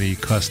Elbaz and the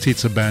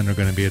Kostitza Band are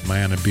going to be at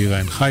Mayana Bira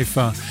in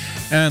Haifa,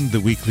 and the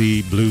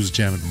weekly blues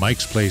jam at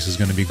Mike's Place is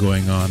going to be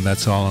going on.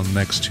 That's all on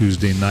next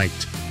Tuesday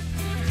night.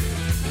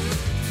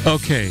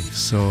 Okay,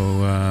 so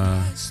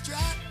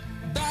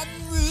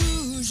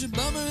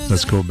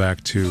let's go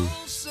back to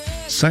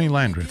Sonny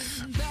Landreth.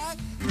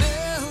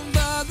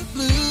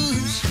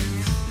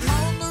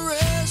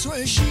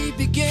 Where she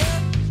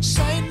began,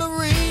 Saint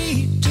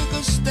Marie took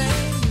a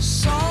stand. The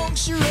song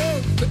she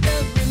wrote for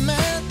every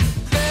man,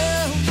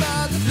 bound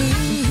by the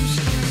blues.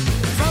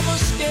 From a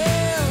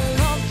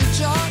scale off the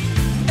chart,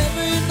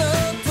 every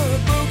note for a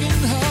broken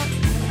heart,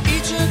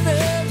 each and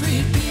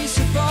every piece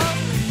of art,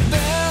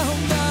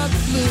 bound by the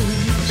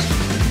blues.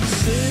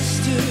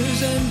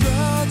 Sisters and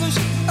brothers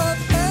of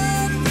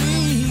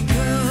every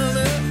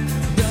color,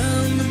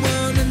 bound to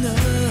one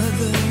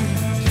another.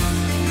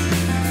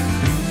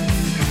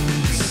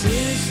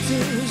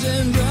 Sisters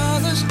and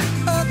brothers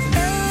of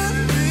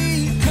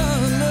every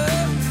color,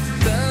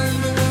 bound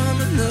to one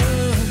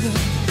another,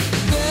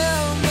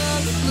 bound by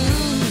the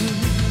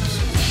blues.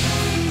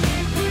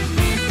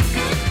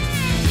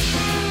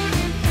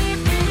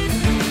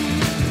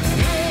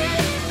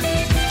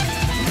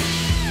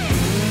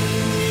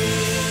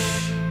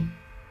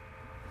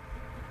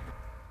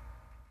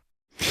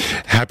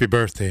 Happy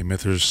birthday,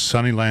 Mr.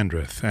 Sonny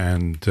Landreth.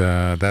 And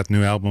that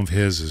new album of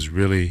his is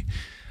really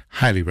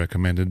highly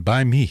recommended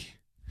by me.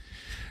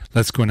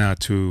 Let's go now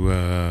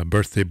to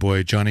birthday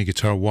boy Johnny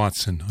Guitar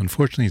Watson.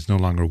 Unfortunately, he's no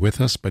longer with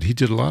us, but he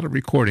did a lot of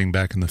recording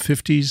back in the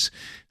 50s,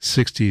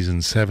 60s,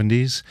 and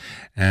 70s.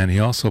 And he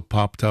also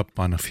popped up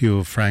on a few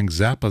of Frank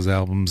Zappa's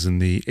albums in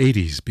the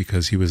 80s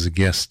because he was a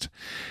guest.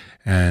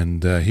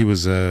 And he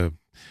was an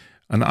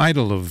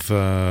idol of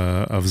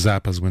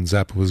Zappa's when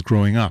Zappa was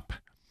growing up.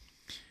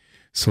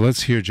 So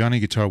let's hear Johnny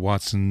Guitar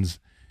Watson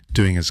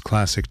doing his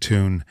classic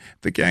tune,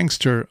 The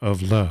Gangster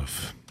of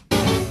Love.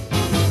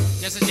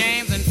 Jesse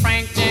James and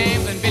Frank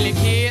James and Billy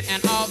Kid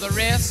and all the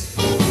rest.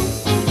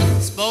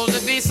 Supposed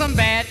to be some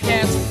bad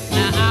cats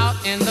now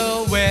out in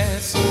the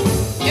West.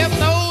 If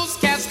those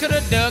cats could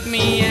have dug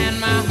me and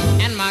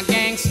my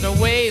gangster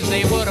ways,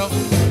 they would have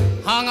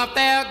hung up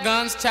their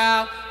guns,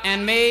 child,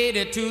 and made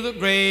it to the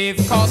grave.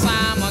 'Cause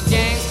I'm a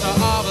gangster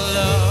of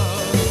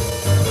love.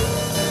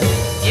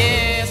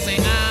 Yeah, say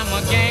I'm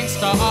a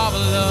gangster of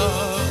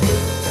love.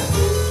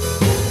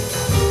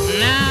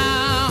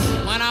 Now,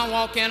 when I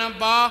walk in a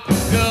bar,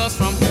 girls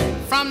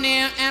from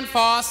near and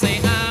far say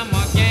I'm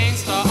a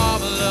gangster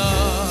of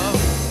love.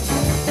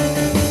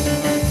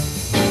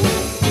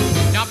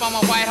 Jump on my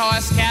white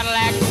horse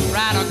Cadillac,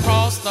 ride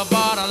across the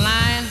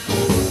borderline.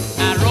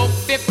 I rope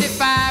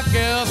 55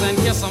 girls and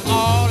kiss them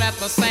all at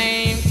the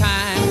same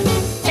time.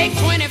 Take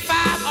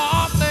 25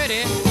 or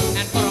 30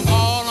 and put them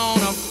all on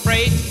a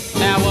freight.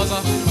 There was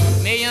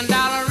 $1 million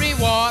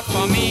reward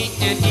for me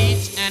in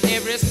each and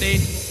every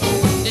state.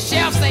 The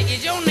sheriff said,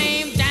 is your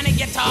name Johnny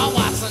Guitar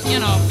Watson?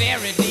 In a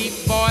very deep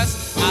voice,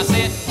 I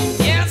said,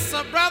 yes,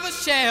 sir, brother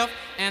sheriff,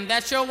 and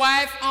that's your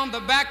wife on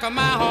the back of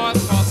my horse.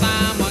 'Cause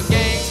I'm a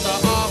gangster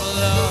of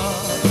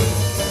love.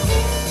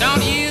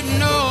 Don't you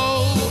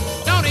know,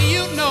 don't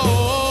you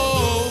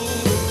know,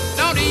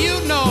 don't you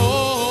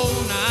know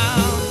now?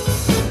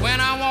 When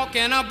I walk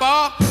in a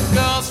bar,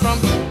 girls from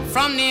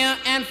from near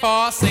and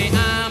far say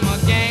I'm a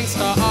gangster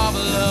of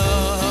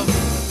love.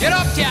 Get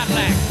up,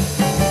 Cadillac.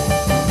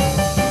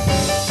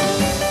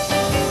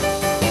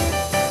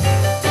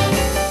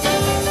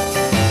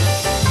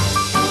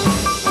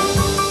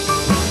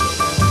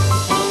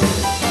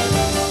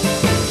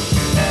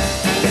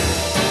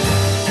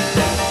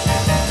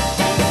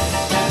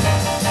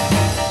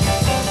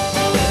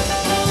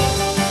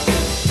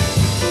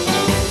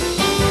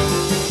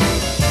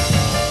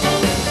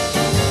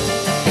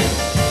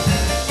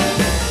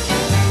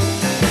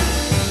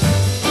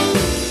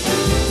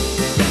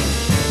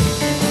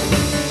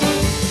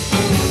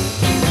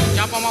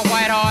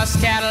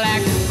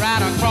 Cadillac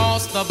right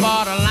across the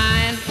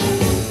borderline.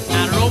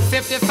 I rode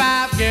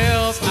 55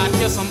 girls, I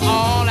kiss them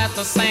all at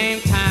the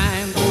same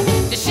time.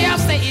 The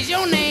sheriff said, is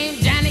your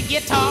name Johnny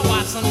Guitar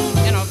Watson?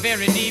 In a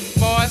very deep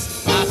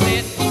voice, I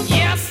said,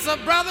 yes, sir,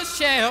 brother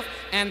sheriff,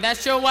 and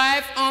that's your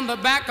wife on the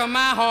back of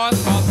my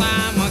horse, cause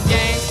I'm a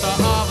gangster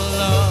of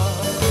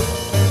love.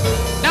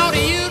 Don't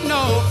you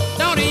know,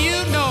 don't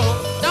you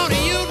know, don't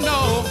you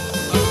know,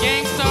 a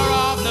gangster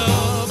of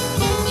love,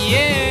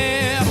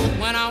 yeah.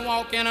 When I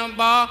walk in a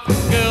bar,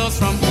 girls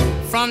from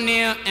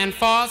near and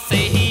far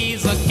say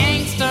he's a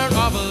gangster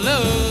of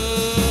love.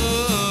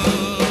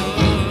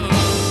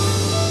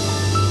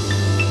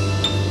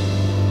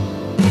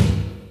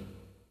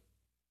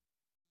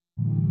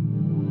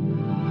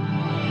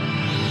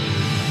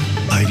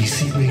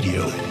 IDC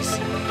Radio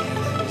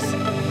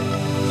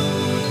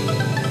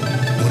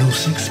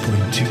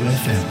 106.2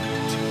 FM.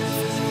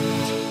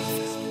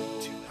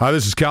 Hi,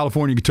 this is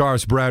California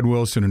guitarist Brad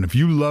Wilson, and if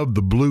you love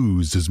the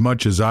blues as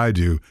much as I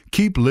do,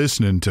 keep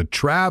listening to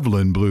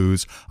Travelin'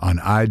 Blues on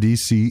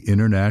IDC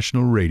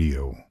International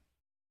Radio.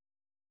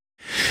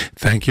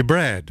 Thank you,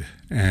 Brad.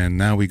 And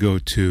now we go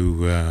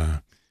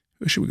to,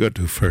 who should we go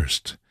to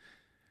first?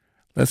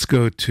 Let's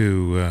go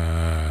to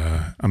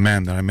a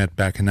man that I met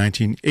back in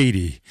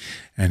 1980,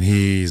 and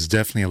he's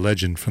definitely a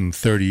legend from the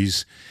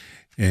 30s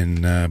in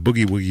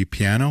boogie woogie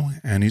piano,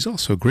 and he's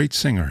also a great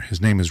singer. His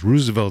name is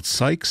Roosevelt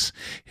Sykes.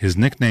 His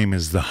nickname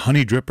is the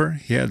Honey Dripper.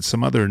 He had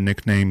some other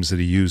nicknames that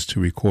he used to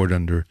record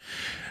under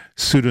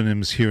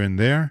pseudonyms here and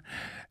there,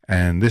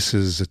 and this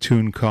is a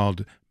tune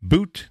called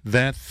Boot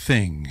That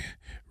Thing,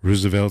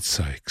 Roosevelt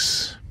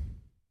Sykes.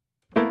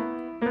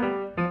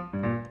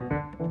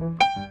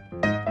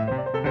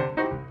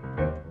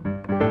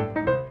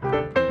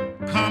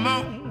 Come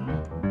on,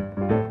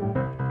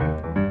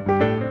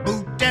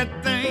 boot that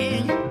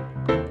thing.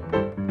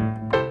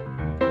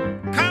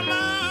 Come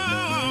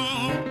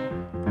on,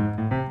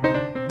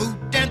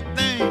 boot that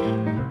thing.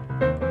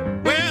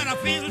 Well, I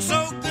feel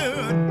so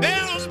good,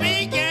 bells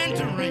began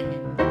to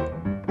ring.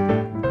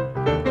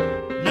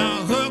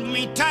 Now hug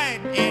me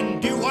tight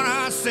and do what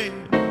I say.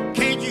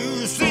 Can't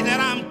you see that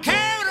I'm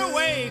carried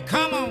away?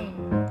 Come on,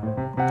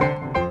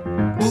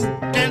 boot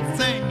that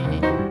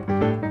thing.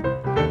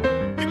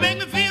 You make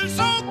me feel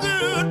so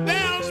good,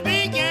 bells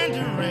began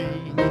to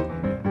ring.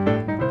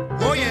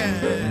 Oh yeah.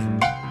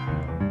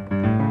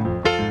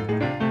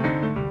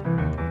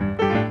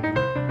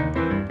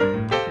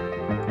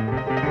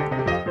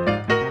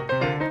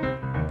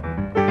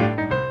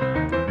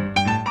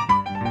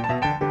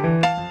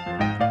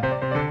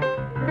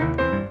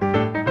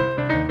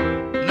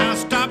 Now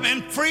stop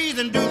and freeze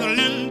and do the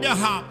Lindy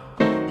Hop.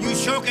 You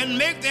sure can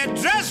make that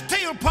dress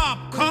tail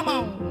pop. Come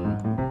on,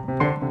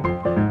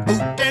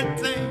 boot that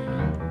thing.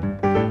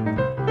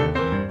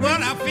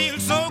 Well, I feel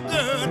so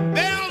good,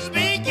 bells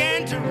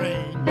began to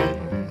ring.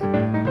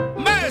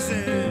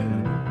 Mercy.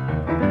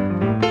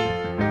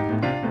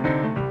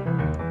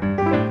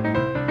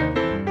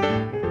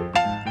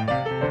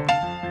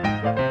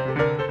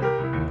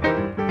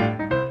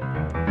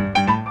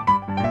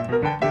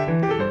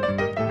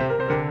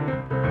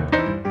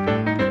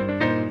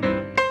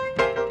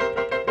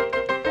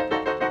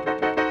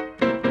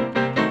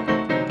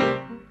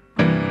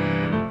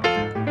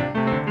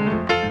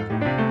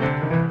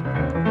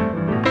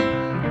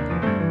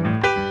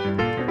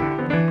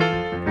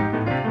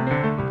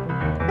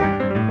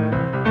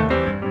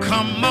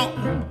 Come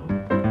on,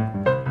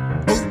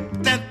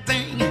 boot that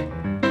thing.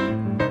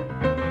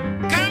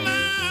 Come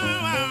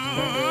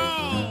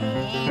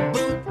on,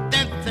 boot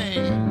that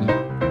thing.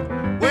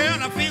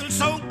 Well, I feel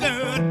so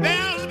good,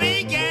 bells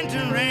began to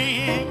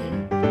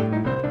ring.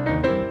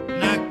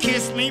 Now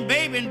kiss me,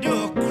 baby, and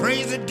do a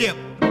crazy dip.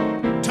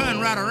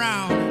 Turn right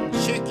around and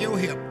shake your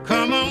hip.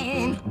 Come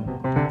on,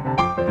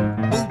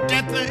 boot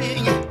that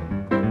thing.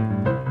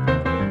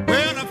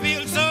 Well, I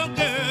feel so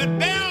good,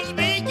 bells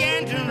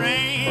began to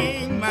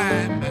ring.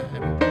 My.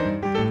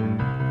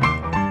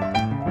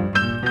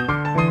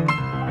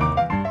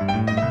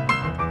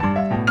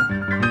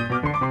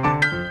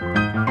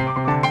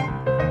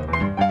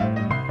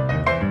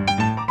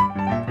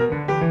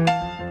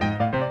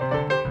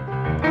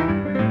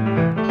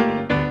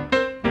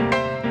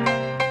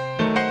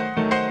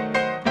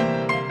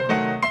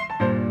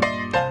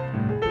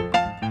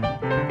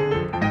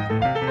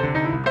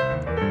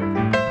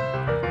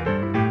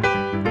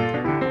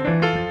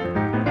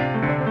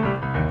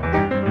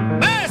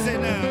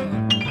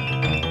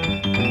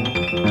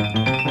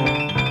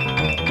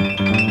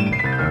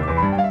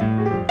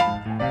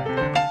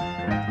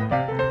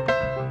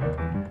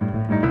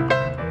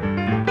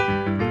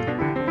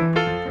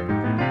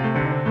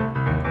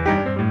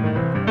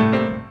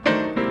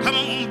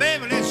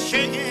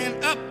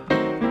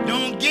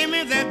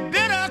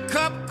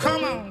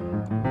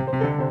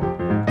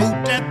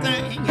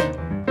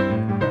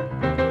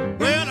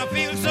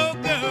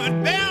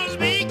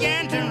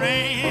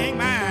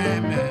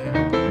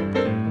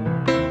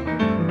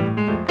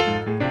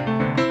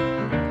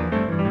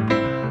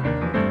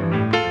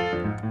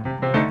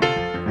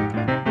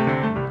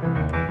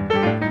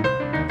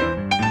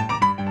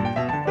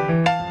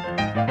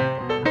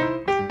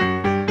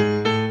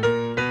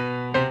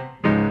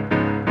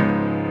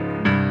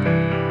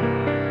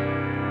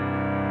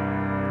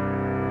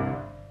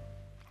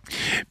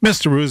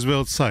 Mr.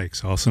 Roosevelt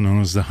Sykes, also known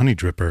as the Honey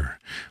Dripper.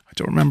 I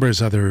don't remember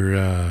his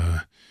other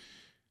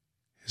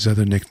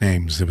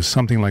nicknames. It was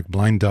something like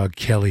Blind Dog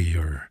Kelly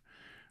or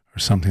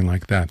something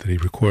like that he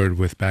recorded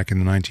with back in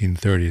the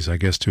 1930s, I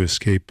guess to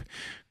escape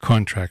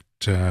contract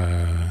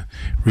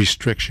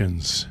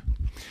restrictions.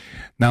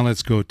 Now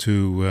let's go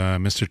to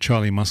Mr.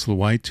 Charlie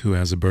Musselwhite, who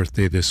has a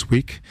birthday this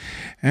week.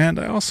 And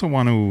I also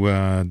want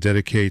to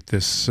dedicate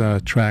this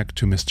track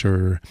to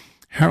Mr.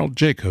 Harold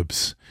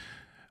Jacobs,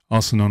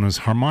 also known as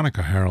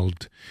Harmonica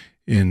Harold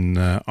in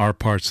our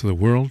parts of the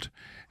world.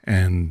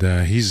 And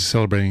he's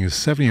celebrating his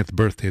 70th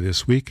birthday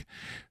this week.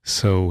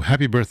 So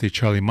happy birthday,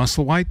 Charlie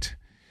Musselwhite,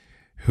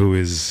 who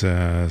is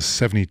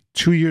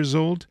 72 years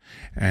old.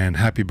 And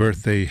happy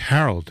birthday,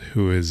 Harold,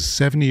 who is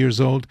 70 years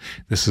old.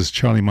 This is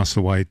Charlie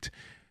Musselwhite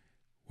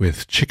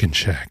with Chicken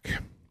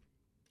Shack.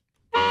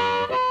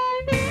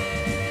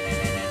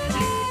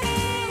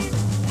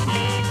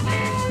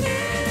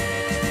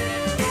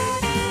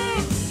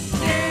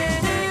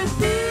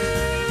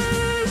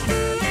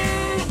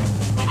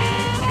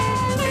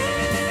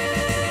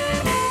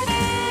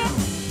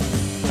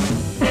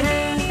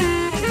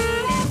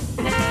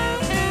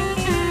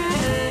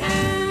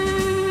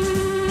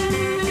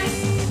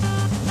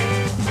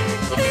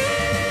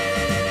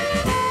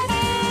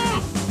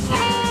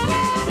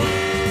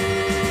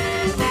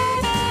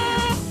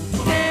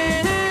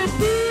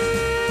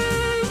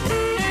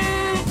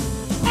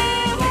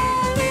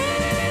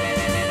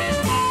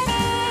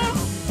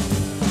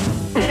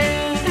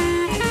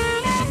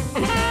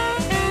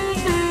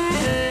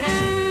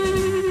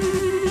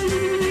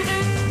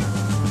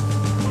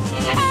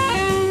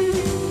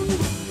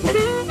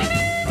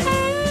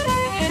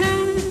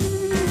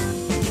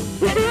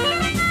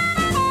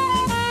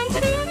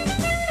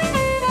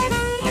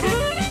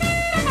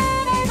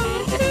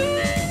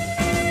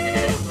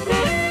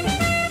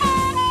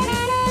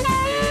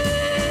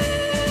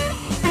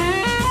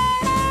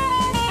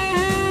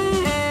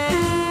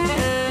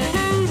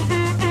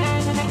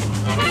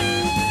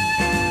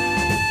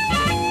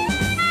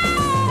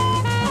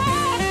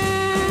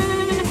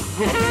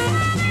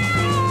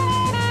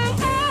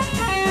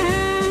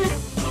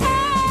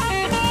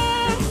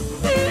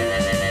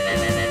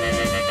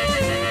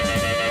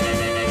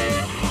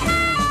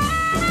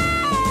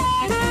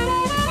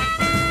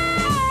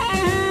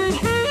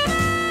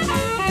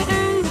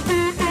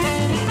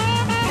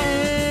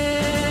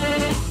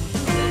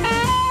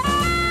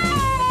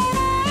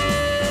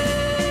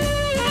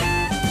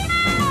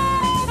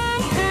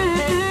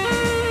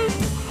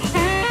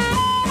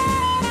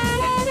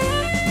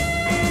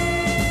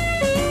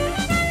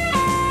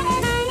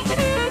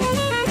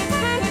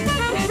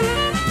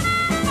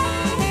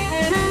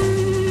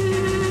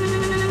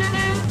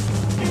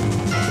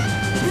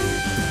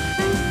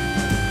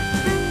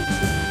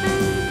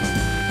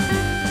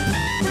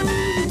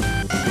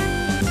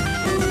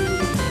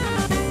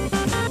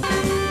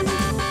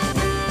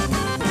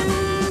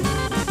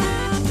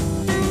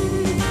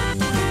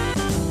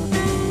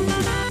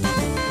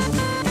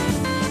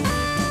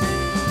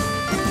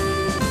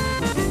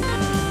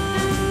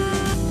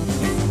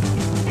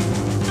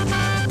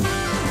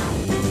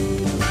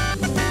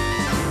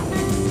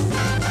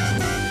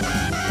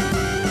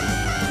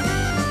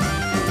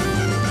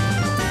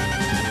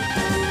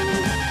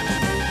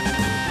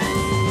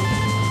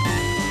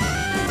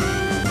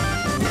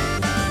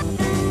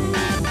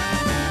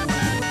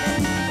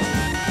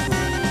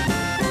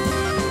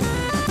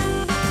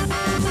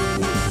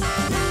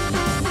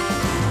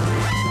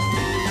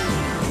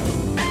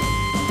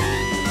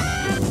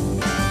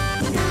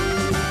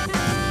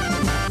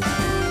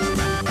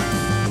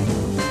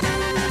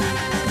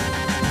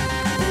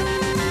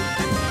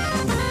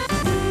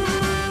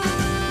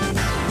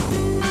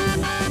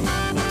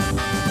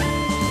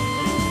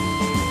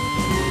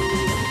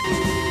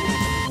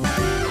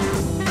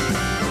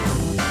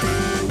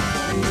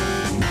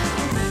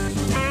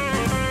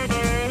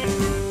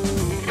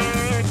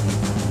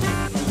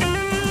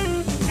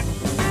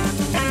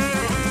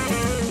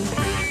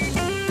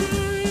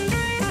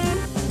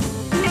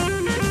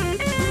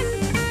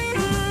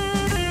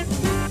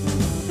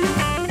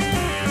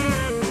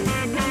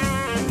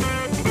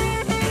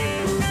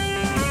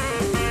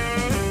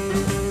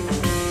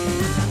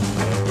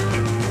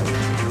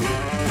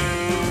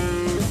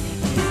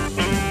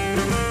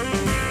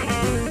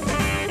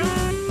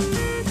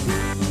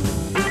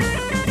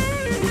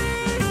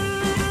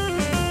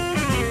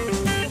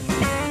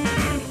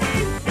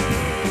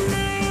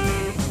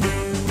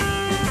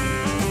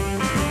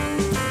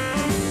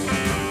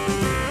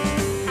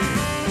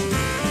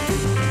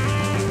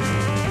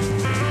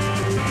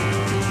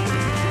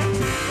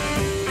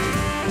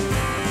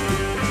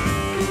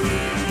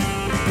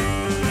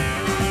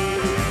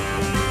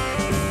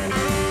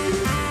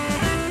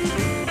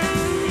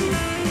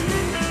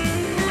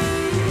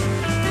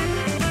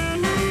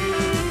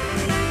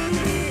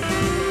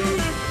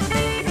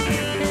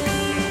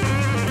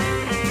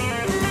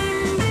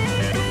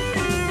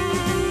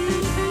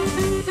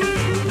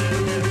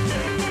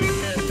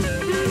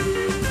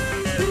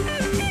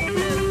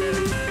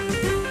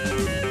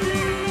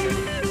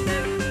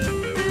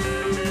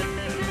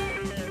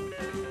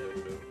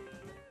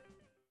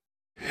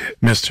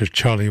 Mr.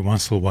 Charlie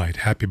Wanselwhite.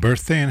 Happy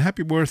birthday, and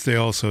happy birthday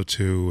also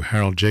to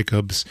Harold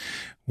Jacobs.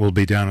 We'll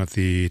be down at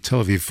the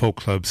Tel Aviv Folk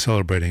Club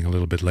celebrating a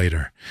little bit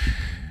later.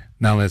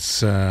 Now let's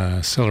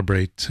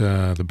celebrate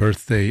the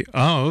birthday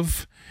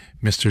of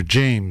Mr.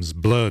 James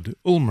Blood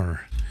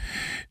Ulmer.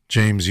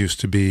 James used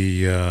to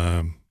be,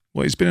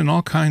 he's been in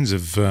all kinds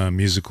of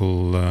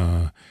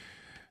musical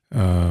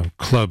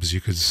clubs, you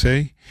could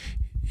say.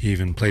 He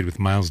even played with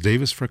Miles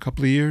Davis for a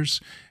couple of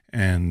years,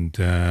 and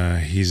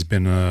he's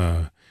been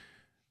a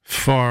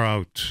far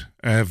out,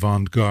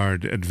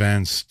 avant-garde,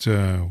 advanced,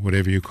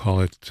 whatever you call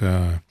it,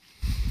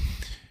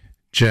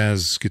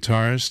 jazz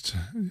guitarist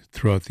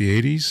throughout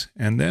the 80s.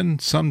 And then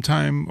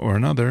sometime or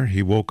another,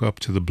 he woke up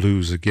to the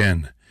blues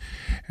again.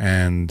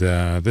 And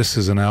this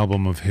is an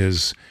album of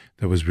his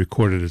that was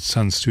recorded at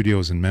Sun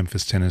Studios in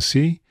Memphis,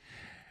 Tennessee.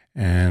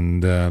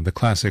 And the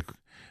classic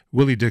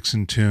Willie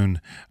Dixon tune,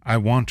 I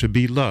Want to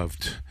Be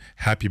Loved.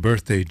 Happy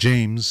birthday,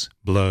 James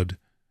Blood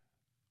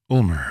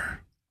Ulmer.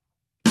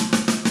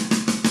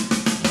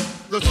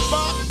 The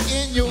spark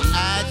in your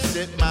eyes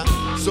set my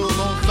soul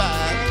on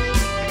fire.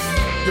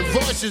 Your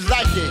voice is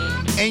like the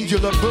angel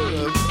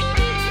above.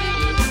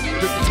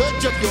 The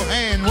touch of your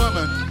hand,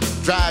 woman,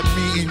 drive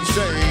me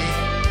insane.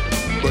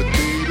 But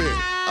baby,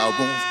 I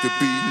want to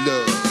be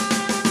loved.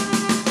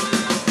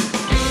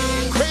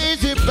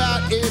 Crazy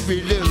about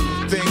every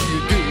little thing you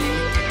do.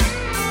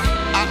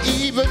 I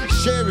even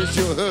cherish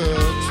your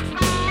hugs.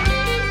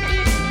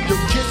 Your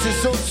kisses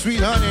so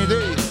sweet, honey,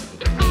 they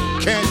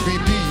can't be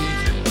beat.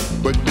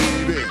 But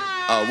baby,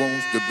 I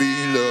want to be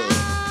loved.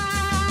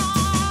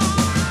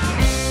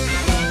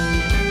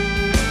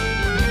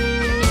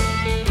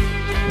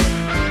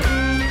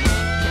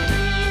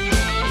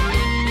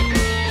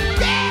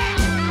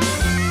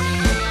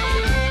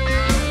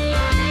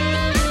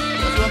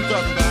 That's what I'm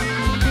talking about.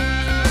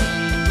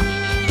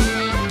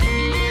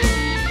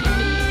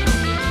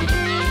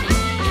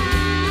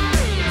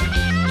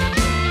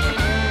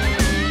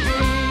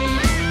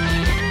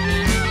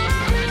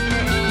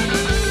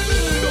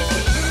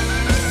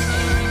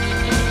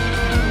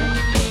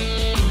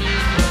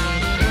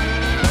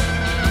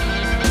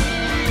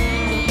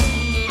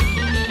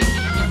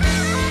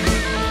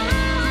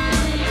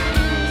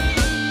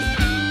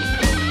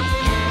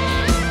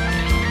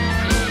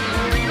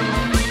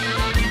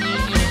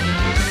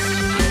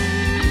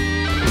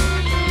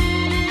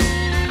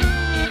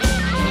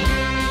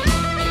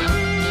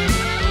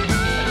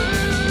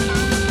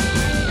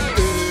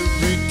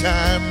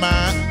 Time I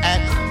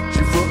ask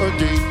you for a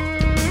date,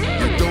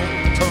 you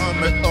don't come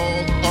at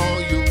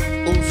all you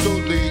oh so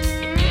late.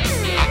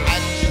 I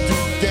asked you to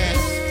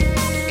dance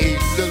a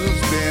little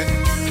spin.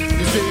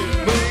 You said,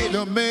 wait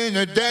a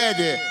minute,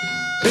 daddy,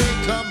 here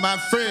come my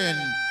friend.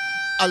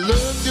 I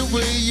love the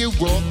way you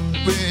walk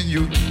when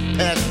you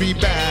pass me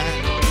by,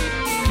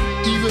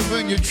 even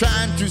when you're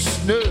trying to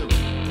snub.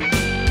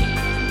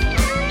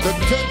 The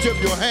touch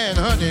of your hand,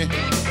 honey,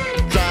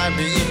 drive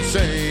me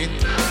insane.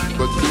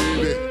 But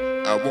baby,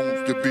 I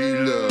want to be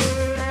loved.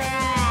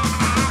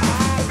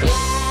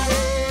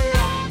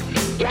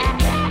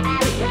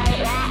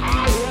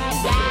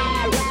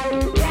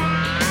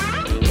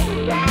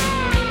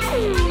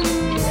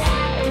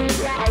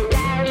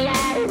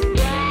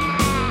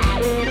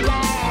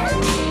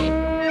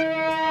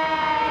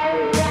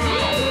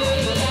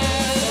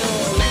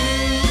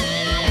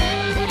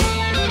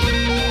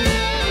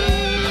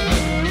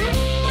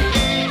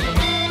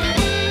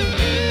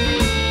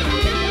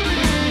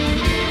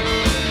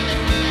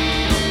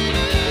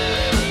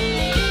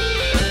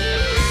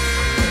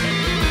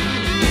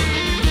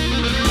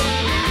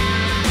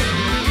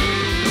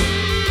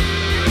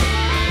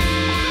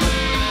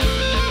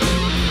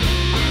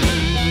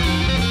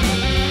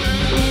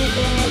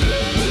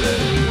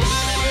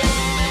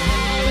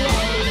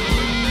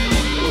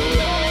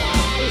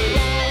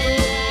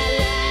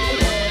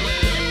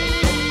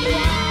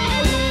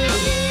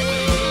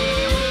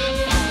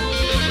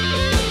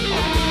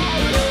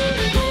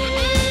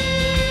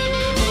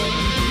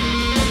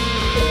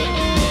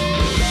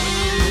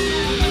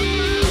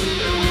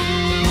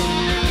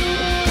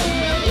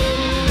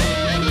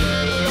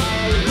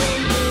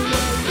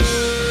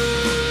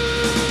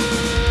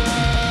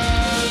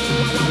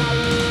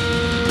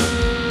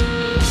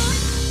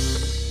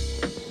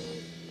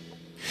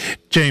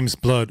 James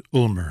Blood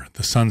Ulmer,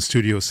 the Sun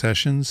Studio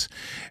Sessions,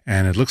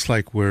 and it looks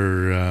like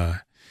we're,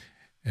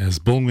 as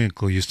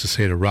Bullwinkle used to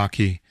say to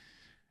Rocky,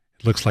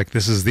 it looks like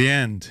this is the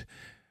end.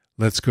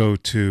 Let's go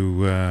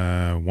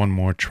to one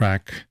more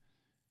track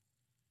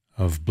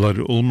of Blood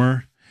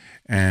Ulmer,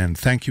 and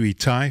thank you,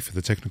 Itai, for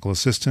the technical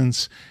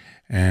assistance,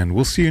 and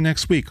we'll see you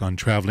next week on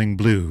Traveling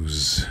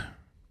Blues.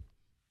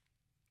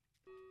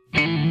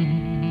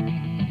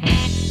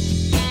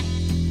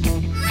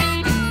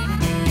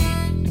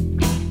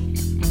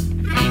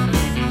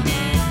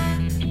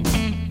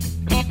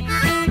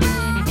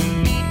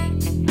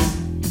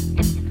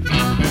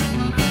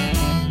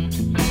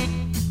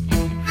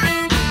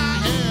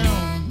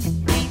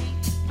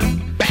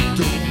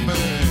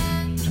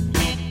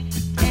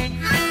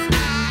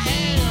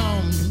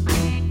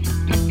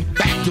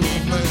 Back to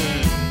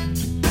man.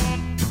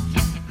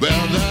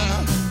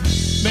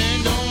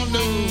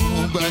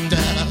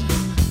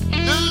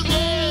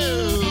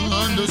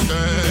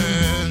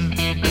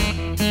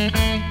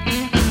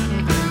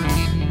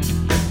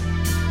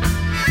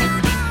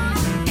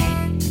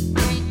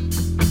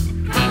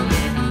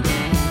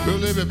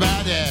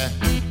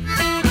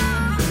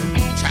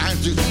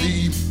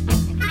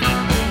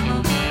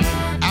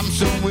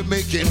 we're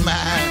making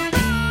my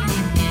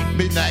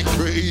midnight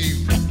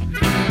crave.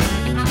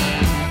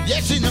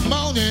 Yes, in the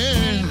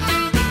morning,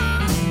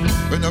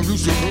 when the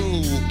rooster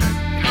crows,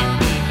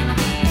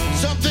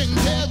 something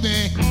tells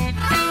me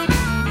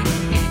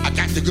I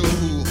got to go.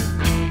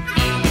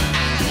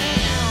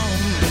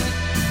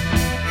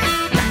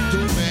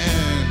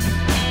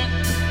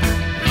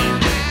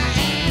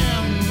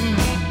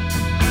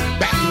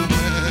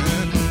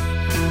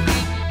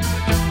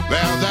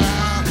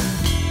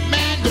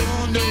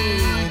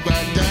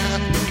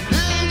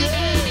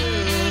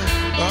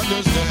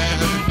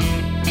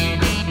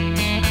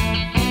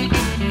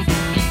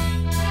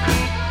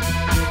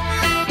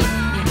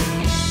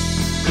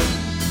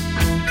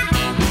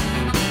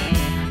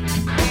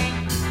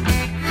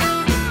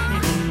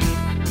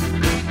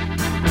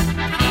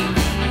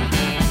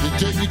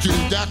 To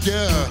the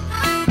doctor,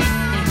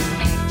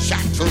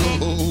 shot full of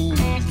holes.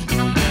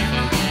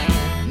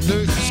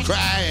 Nurse is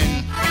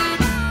crying,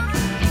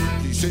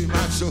 he saved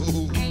my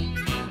soul.